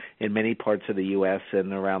obviously in many parts of the U.S.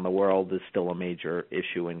 and around the world is still a major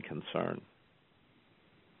issue and concern.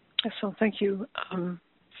 Excellent. Thank you. And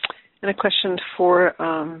a question for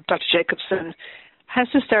Dr. Jacobson. Has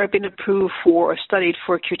this therapy been approved for or studied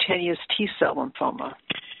for cutaneous T-cell lymphoma?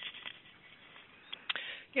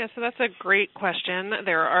 Yeah, so that's a great question.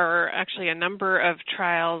 There are actually a number of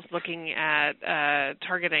trials looking at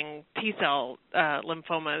targeting T-cell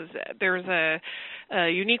lymphomas. There's a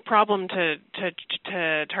unique problem to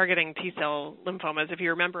targeting T-cell lymphomas. If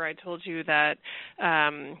you remember, I told you that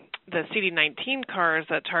the CD19 CARs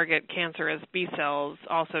that target cancerous B cells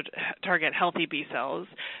also target healthy B cells.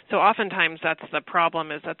 So oftentimes that's the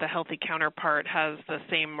problem, is that the healthy counterpart has the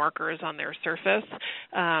same markers on their surface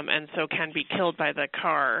and so can be killed by the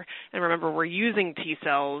CAR. And remember, we're using T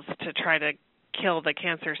cells to try to kill the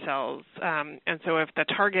cancer cells. And so if the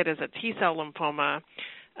target is a T-cell lymphoma,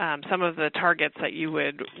 some of the targets that you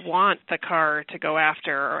would want the CAR to go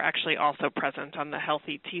after are actually also present on the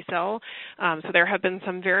healthy T-cell. So there have been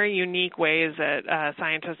some very unique ways that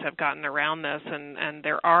scientists have gotten around this, and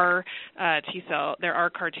there are CAR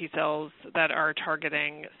T-cells that are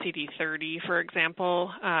targeting CD30, for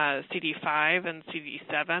example, CD5 and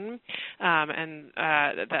CD7,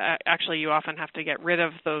 actually you often have to get rid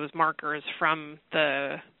of those markers from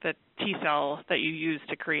the T-cell that you use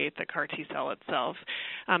to create the CAR T-cell itself.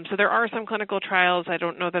 So there are some clinical trials. I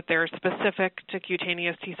don't know that they're specific to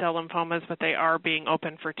cutaneous T-cell lymphomas, but they are being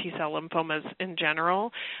open for T-cell lymphomas in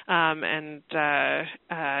general. But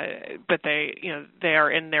they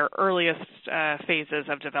are in their earliest phases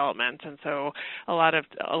of development, and so a lot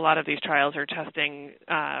of these trials are testing.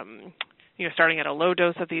 Starting at a low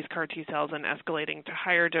dose of these CAR T-cells and escalating to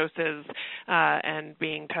higher doses and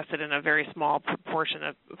being tested in a very small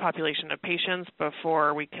population of patients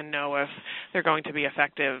before we can know if they're going to be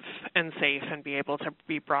effective and safe and be able to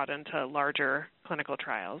be brought into larger clinical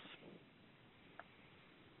trials.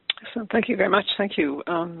 Excellent. Thank you very much. Thank you.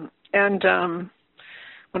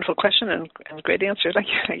 Wonderful question and great answer.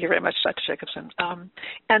 Thank you very much, Dr. Jacobson.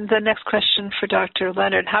 And the next question for Dr.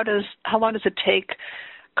 Leonard: How long does it take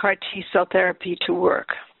CAR T-cell therapy to work?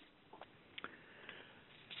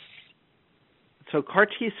 So CAR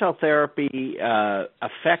T-cell therapy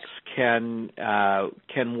effects can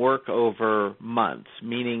work over months,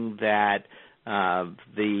 meaning that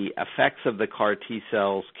the effects of the CAR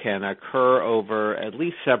T-cells can occur over at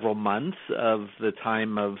least several months of the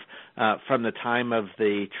time of from the time of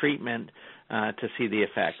the treatment to see the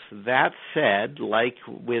effects. That said, like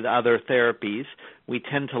with other therapies, we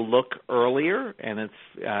tend to look earlier, and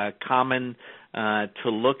it's common to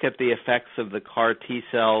look at the effects of the CAR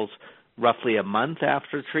T-cells roughly a month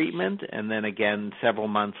after treatment, and then again several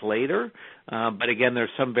months later. But again, there's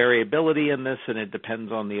some variability in this, and it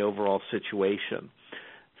depends on the overall situation.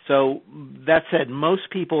 So that said, most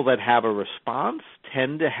people that have a response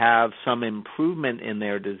tend to have some improvement in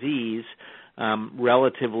their disease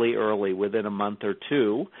relatively early, within a month or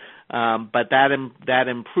two, but that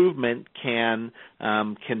improvement can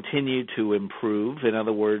continue to improve. In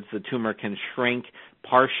other words, the tumor can shrink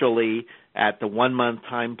partially at the 1 month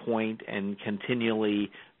time point and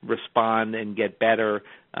continually respond and get better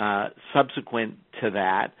subsequent to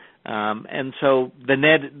that. And so the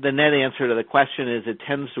net answer to the question is it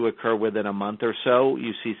tends to occur within a month or so.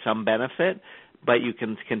 You see some benefit, but you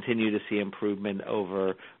can continue to see improvement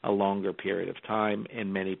over a longer period of time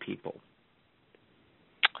in many people.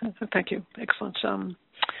 Thank you. Excellent.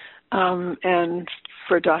 And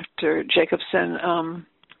for Dr. Jacobson,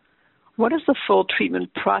 what is the full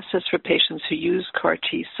treatment process for patients who use CAR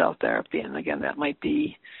T-cell therapy? And again, that might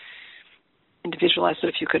be individualized, so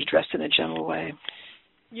if you could address it in a general way.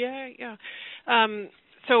 Yeah.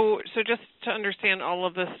 So just to understand all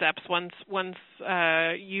of the steps, once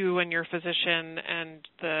you and your physician and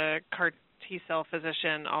the CAR T-cell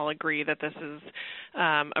physician all agree that this is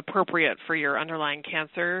appropriate for your underlying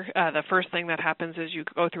cancer, the first thing that happens is you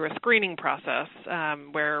go through a screening process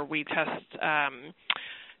where we test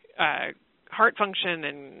heart function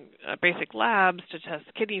and basic labs to test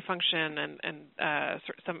kidney function and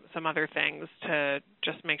some other things to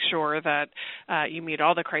just make sure that you meet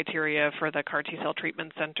all the criteria for the CAR T-cell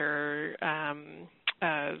treatment center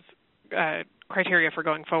criteria for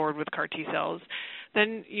going forward with CAR T-cells.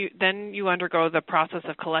 Then you undergo the process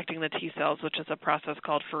of collecting the T-cells, which is a process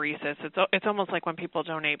called pheresis. It's almost like when people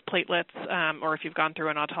donate platelets, or if you've gone through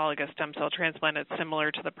an autologous stem cell transplant, it's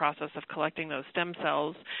similar to the process of collecting those stem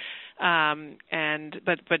cells.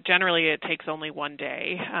 But generally it takes only 1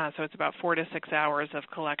 day, so it's about 4 to 6 hours of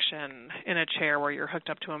collection in a chair where you're hooked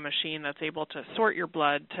up to a machine that's able to sort your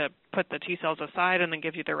blood to put the T-cells aside and then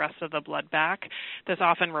give you the rest of the blood back. This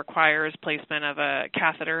often requires placement of a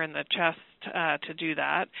catheter in the chest to do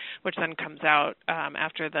that, which then comes out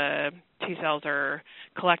after the T-cells are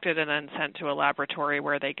collected and then sent to a laboratory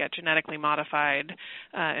where they get genetically modified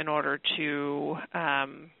in order to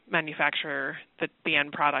manufacture the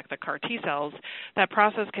end product, the CAR T-cells. That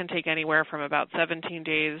process can take anywhere from about 17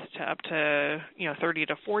 days to up to 30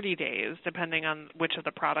 to 40 days, depending on which of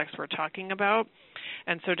the products we're talking about.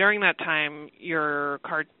 And so during that time, your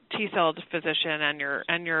CAR T-cell physician and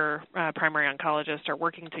your primary oncologist are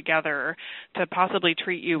working together to possibly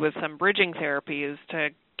treat you with some bridging therapies to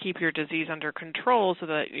keep your disease under control so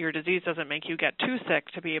that your disease doesn't make you get too sick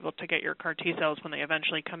to be able to get your CAR T-cells when they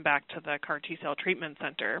eventually come back to the CAR T-cell treatment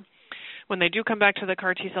center. When they do come back to the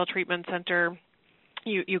CAR T-cell treatment center,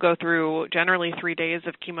 You go through generally 3 days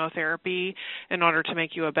of chemotherapy in order to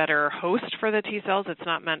make you a better host for the T cells. It's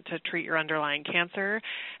not meant to treat your underlying cancer.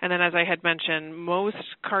 And then, as I had mentioned, most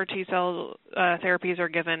CAR T cell therapies are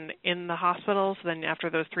given in the hospital. So then after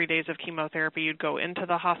those 3 days of chemotherapy, you'd go into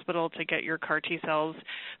the hospital to get your CAR T cells,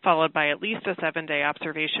 followed by at least a 7-day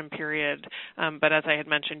observation period. But as I had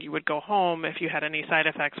mentioned, you would go home if you had any side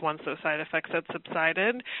effects once those side effects had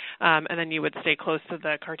subsided. And then you would stay close to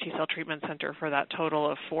the CAR T cell treatment center for that total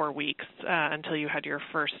of 4 weeks until you had your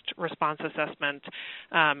first response assessment,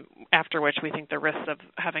 after which we think the risks of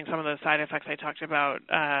having some of those side effects I talked about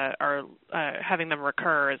are having them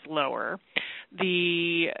recur is lower.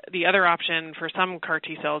 The other option for some CAR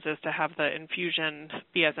T cells is to have the infusion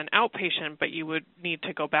be as an outpatient, but you would need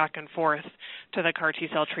to go back and forth to the CAR T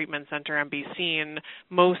cell treatment center and be seen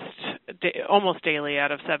almost daily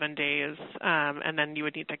out of 7 days, and then you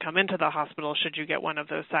would need to come into the hospital should you get one of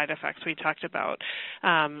those side effects we talked about.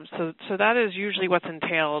 So that is usually what's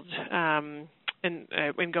entailed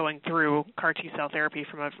in going through CAR T cell therapy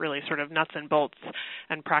from a really sort of nuts and bolts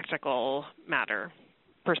and practical matter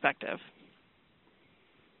perspective.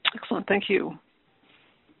 Excellent, thank you.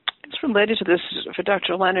 It's related to this for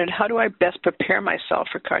Dr. Leonard. How do I best prepare myself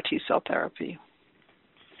for CAR T cell therapy?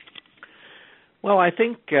 Well, I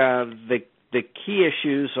think the key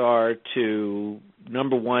issues are to,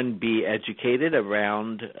 number one, be educated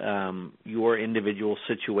around your individual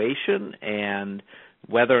situation and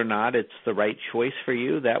whether or not it's the right choice for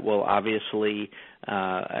you. That will obviously,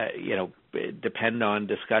 depend on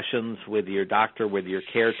discussions with your doctor, with your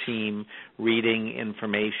care team, reading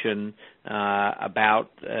information about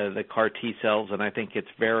the CAR T cells. And I think it's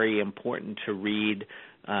very important to read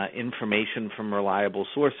information from reliable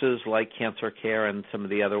sources like Cancer Care and some of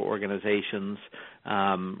the other organizations,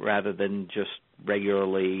 rather than just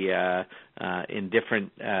regularly in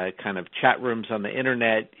different kind of chat rooms on the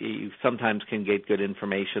internet. You sometimes can get good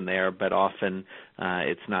information there, but often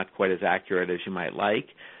it's not quite as accurate as you might like.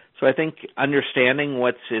 So I think understanding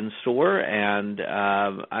what's in store and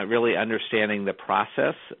really understanding the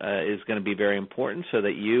process is going to be very important so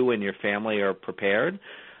that you and your family are prepared.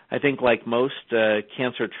 I think like most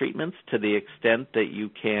cancer treatments, to the extent that you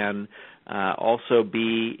can also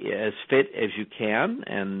be as fit as you can,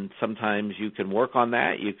 and sometimes you can work on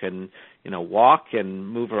that. You can, walk and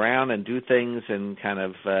move around and do things and kind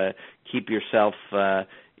of keep yourself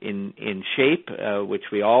in shape, which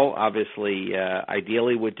we all obviously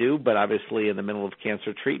ideally would do, but obviously in the middle of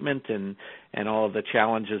cancer treatment and all of the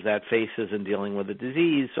challenges that faces in dealing with the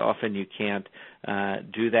disease, often you can't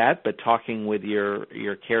do that. But talking with your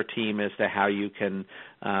care team as to how you can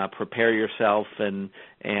prepare yourself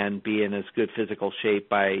and be in as good physical shape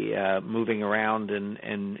by moving around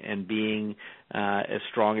and being as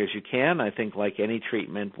strong as you can, I think like any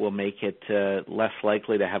treatment will make it less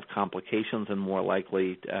likely to have complications and more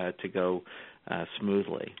likely to go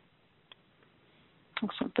smoothly.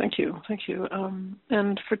 Excellent. Thank you.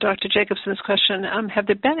 And for Dr. Jacobson's question, have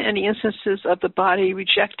there been any instances of the body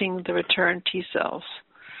rejecting the return T cells?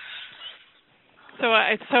 So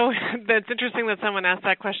it's interesting that someone asked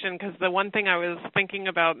that question, because the one thing I was thinking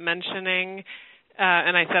about mentioning,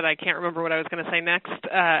 and I said I can't remember what I was going to say next,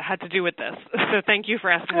 had to do with this. So thank you for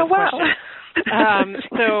asking this question.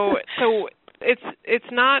 So it's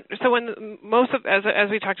not, so when most of,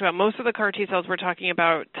 as we talked about, most of the CAR T cells we're talking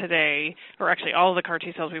about today, or actually all of the CAR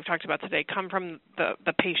T cells we've talked about today, come from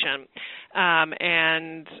the patient,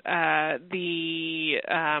 and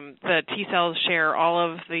the T cells share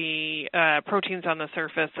all of the proteins on the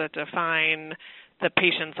surface that define the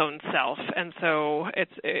patient's own self, and so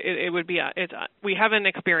we haven't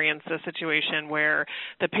experienced a situation where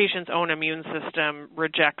the patient's own immune system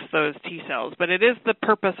rejects those T cells, but it is the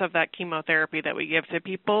purpose of that chemotherapy that we give to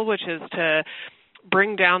people, which is to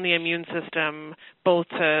bring down the immune system, both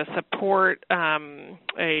to support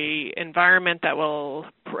a environment that will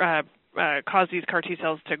cause these CAR T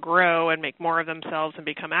cells to grow and make more of themselves and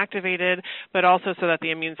become activated, but also so that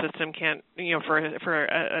the immune system can't, for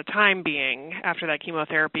a time being after that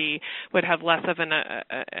chemotherapy, would have less of an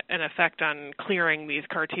effect on clearing these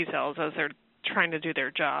CAR T cells as they're trying to do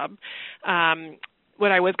their job.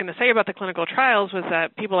 What I was going to say about the clinical trials was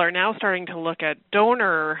that people are now starting to look at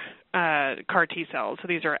donor CAR T cells. So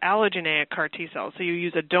these are allogeneic CAR T cells. So you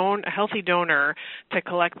use a healthy donor to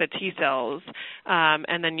collect the T cells,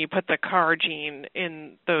 and then you put the CAR gene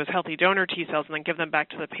in those healthy donor T cells and then give them back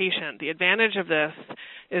to the patient. The advantage of this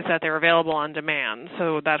is that they're available on demand.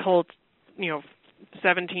 So that whole,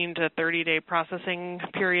 17 to 30-day processing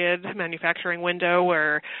period, manufacturing window,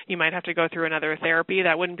 where you might have to go through another therapy.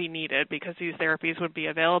 That wouldn't be needed because these therapies would be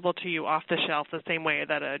available to you off the shelf the same way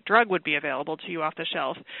that a drug would be available to you off the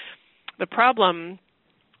shelf. The problem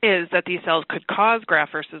is that these cells could cause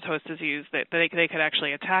graft versus host disease, that they could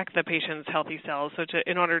actually attack the patient's healthy cells. So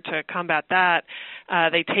in order to combat that,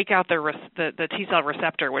 they take out the T-cell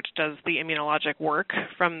receptor, which does the immunologic work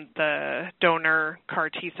from the donor CAR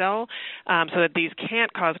T-cell, so that these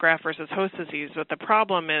can't cause graft versus host disease. But the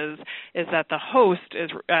problem is that the host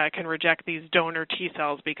can reject these donor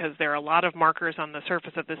T-cells because there are a lot of markers on the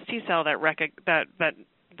surface of this T-cell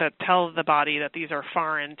that tell the body that these are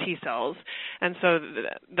foreign T cells. And so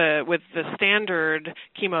with the standard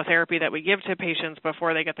chemotherapy that we give to patients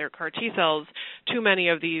before they get their CAR T cells, too many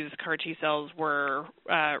of these CAR T cells were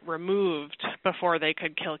removed before they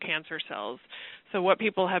could kill cancer cells. So what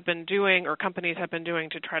people have been doing, or companies have been doing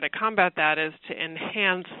to try to combat that, is to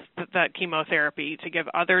enhance that chemotherapy, to give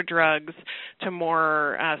other drugs to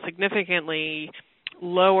more significantly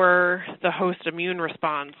lower the host immune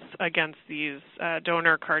response against these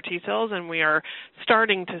donor CAR T cells, and we are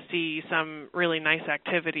starting to see some really nice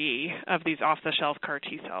activity of these off-the-shelf CAR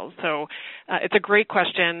T cells. So it's a great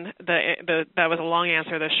question. That was a long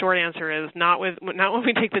answer. The short answer is not when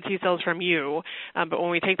we take the T cells from you, but when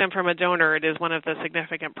we take them from a donor, it is one of the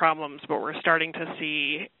significant problems, but we're starting to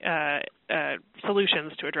see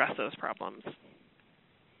solutions to address those problems.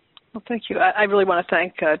 Well, thank you. I really want to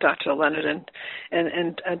thank Dr. Leonard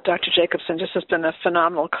and Dr. Jacobson. This has been a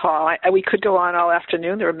phenomenal call. We could go on all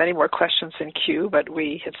afternoon. There are many more questions in queue, but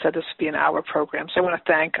we had said this would be an hour program. So I want to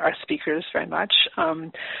thank our speakers very much.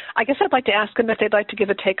 I guess I'd like to ask them if they'd like to give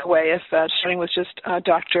a takeaway, starting with just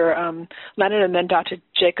Dr. Leonard and then Dr.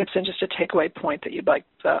 Jacobson, just a takeaway point that you'd like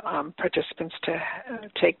the participants to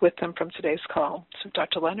take with them from today's call. So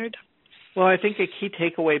Dr. Leonard? Well, I think a key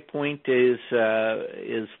takeaway point is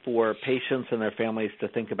for patients and their families to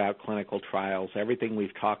think about clinical trials. Everything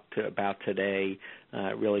we've talked about today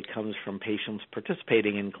really comes from patients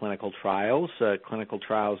participating in clinical trials of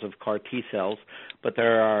CAR T cells. But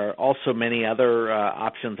there are also many other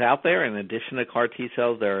options out there. In addition to CAR T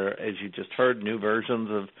cells, there are, as you just heard, new versions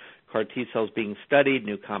of CAR T cells being studied,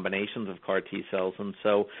 new combinations of CAR T cells, and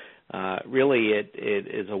so really it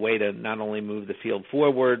is a way to not only move the field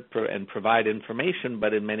forward and provide information,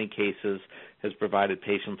 but in many cases has provided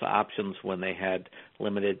patients options when they had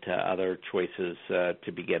limited to other choices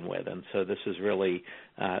to begin with. And so this is really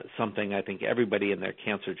something I think everybody in their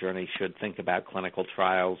cancer journey should think about clinical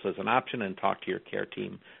trials as an option and talk to your care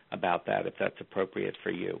team about that if that's appropriate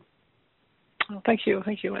for you. Well, thank you.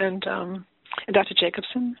 And Dr.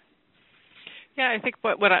 Jacobson? Yeah, I think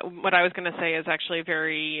what I was going to say is actually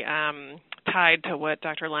very tied to what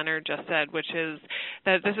Dr. Leonard just said, which is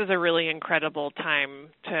that this is a really incredible time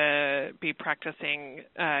to be practicing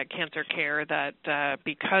cancer care, that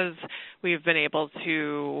because we've been able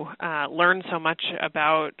to learn so much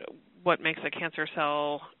about what makes a cancer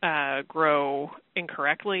cell grow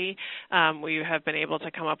incorrectly, we have been able to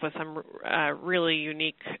come up with some really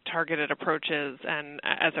unique targeted approaches, and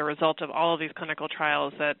as a result of all of these clinical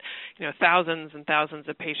trials that thousands and thousands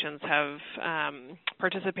of patients have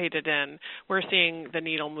participated in, we're seeing the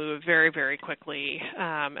needle move very, very quickly,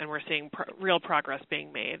 and we're seeing real progress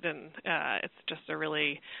being made, and it's just a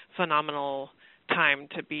really phenomenal time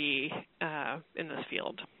to be in this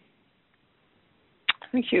field.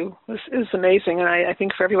 Thank you. This is amazing, and I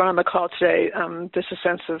think for everyone on the call today, there's a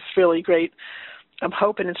sense of really great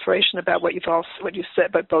hope and inspiration about what you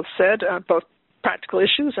said, but both practical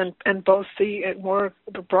issues and both the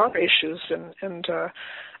broader issues,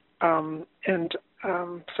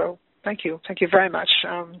 so thank you very much.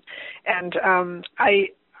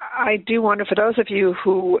 I do wonder, for those of you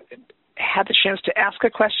who had the chance to ask a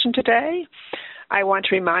question today, I want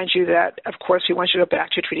to remind you that, of course, we want you to go back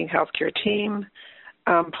to your treating healthcare team.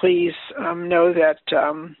 Please know that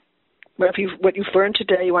what you've learned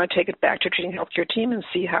today, you want to take it back to your treating healthcare team and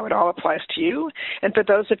see how it all applies to you. And for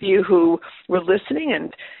those of you who were listening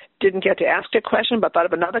and didn't get to ask a question but thought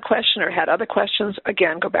of another question or had other questions,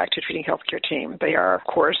 again, go back to your treating healthcare team. They are, of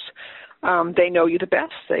course, they know you the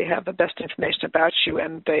best. They have the best information about you,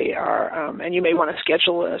 and they are. And you may want to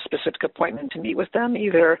schedule a specific appointment to meet with them,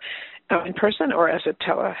 either in person or as a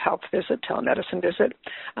telehealth visit, telemedicine visit,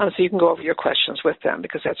 so you can go over your questions with them,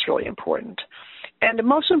 because that's really important. And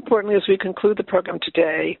most importantly, as we conclude the program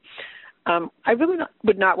today, I really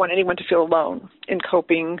would not want anyone to feel alone in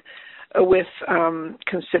coping with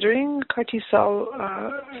considering CAR T-cell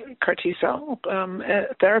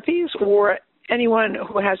therapies, or anyone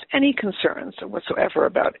who has any concerns whatsoever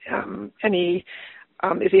about any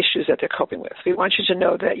issues that they're coping with. We want you to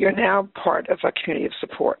know that you're now part of a community of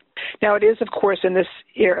support. Now, it is, of course, in this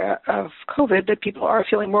era of COVID that people are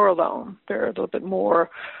feeling more alone. They're a little bit more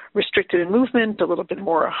restricted in movement, a little bit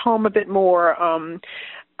more at home, a bit more,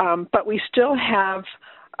 but we still have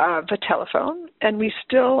the telephone, and we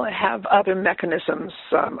still have other mechanisms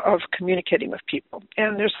of communicating with people.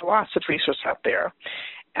 And there's lots of resources out there.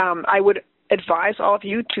 I would advise all of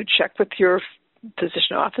you to check with your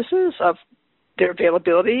physician offices of their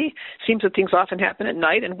availability. Seems that things often happen at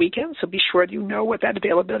night and weekends, so be sure that you know what that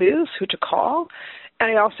availability is, who to call.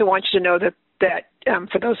 And I also want you to know that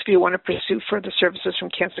for those of you who want to pursue further services from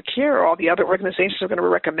Cancer Care or all the other organizations are going to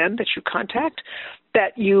recommend that you contact,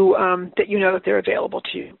 that you know that they're available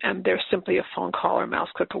to you, and they're simply a phone call or mouse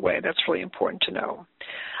click away. That's really important to know.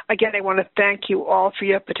 Again, I want to thank you all for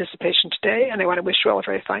your participation today, and I want to wish you all a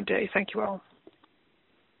very fine day. Thank you all.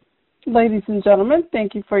 Ladies and gentlemen,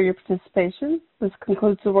 thank you for your participation. This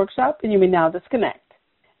concludes the workshop, and you may now disconnect.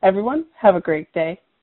 Everyone, have a great day.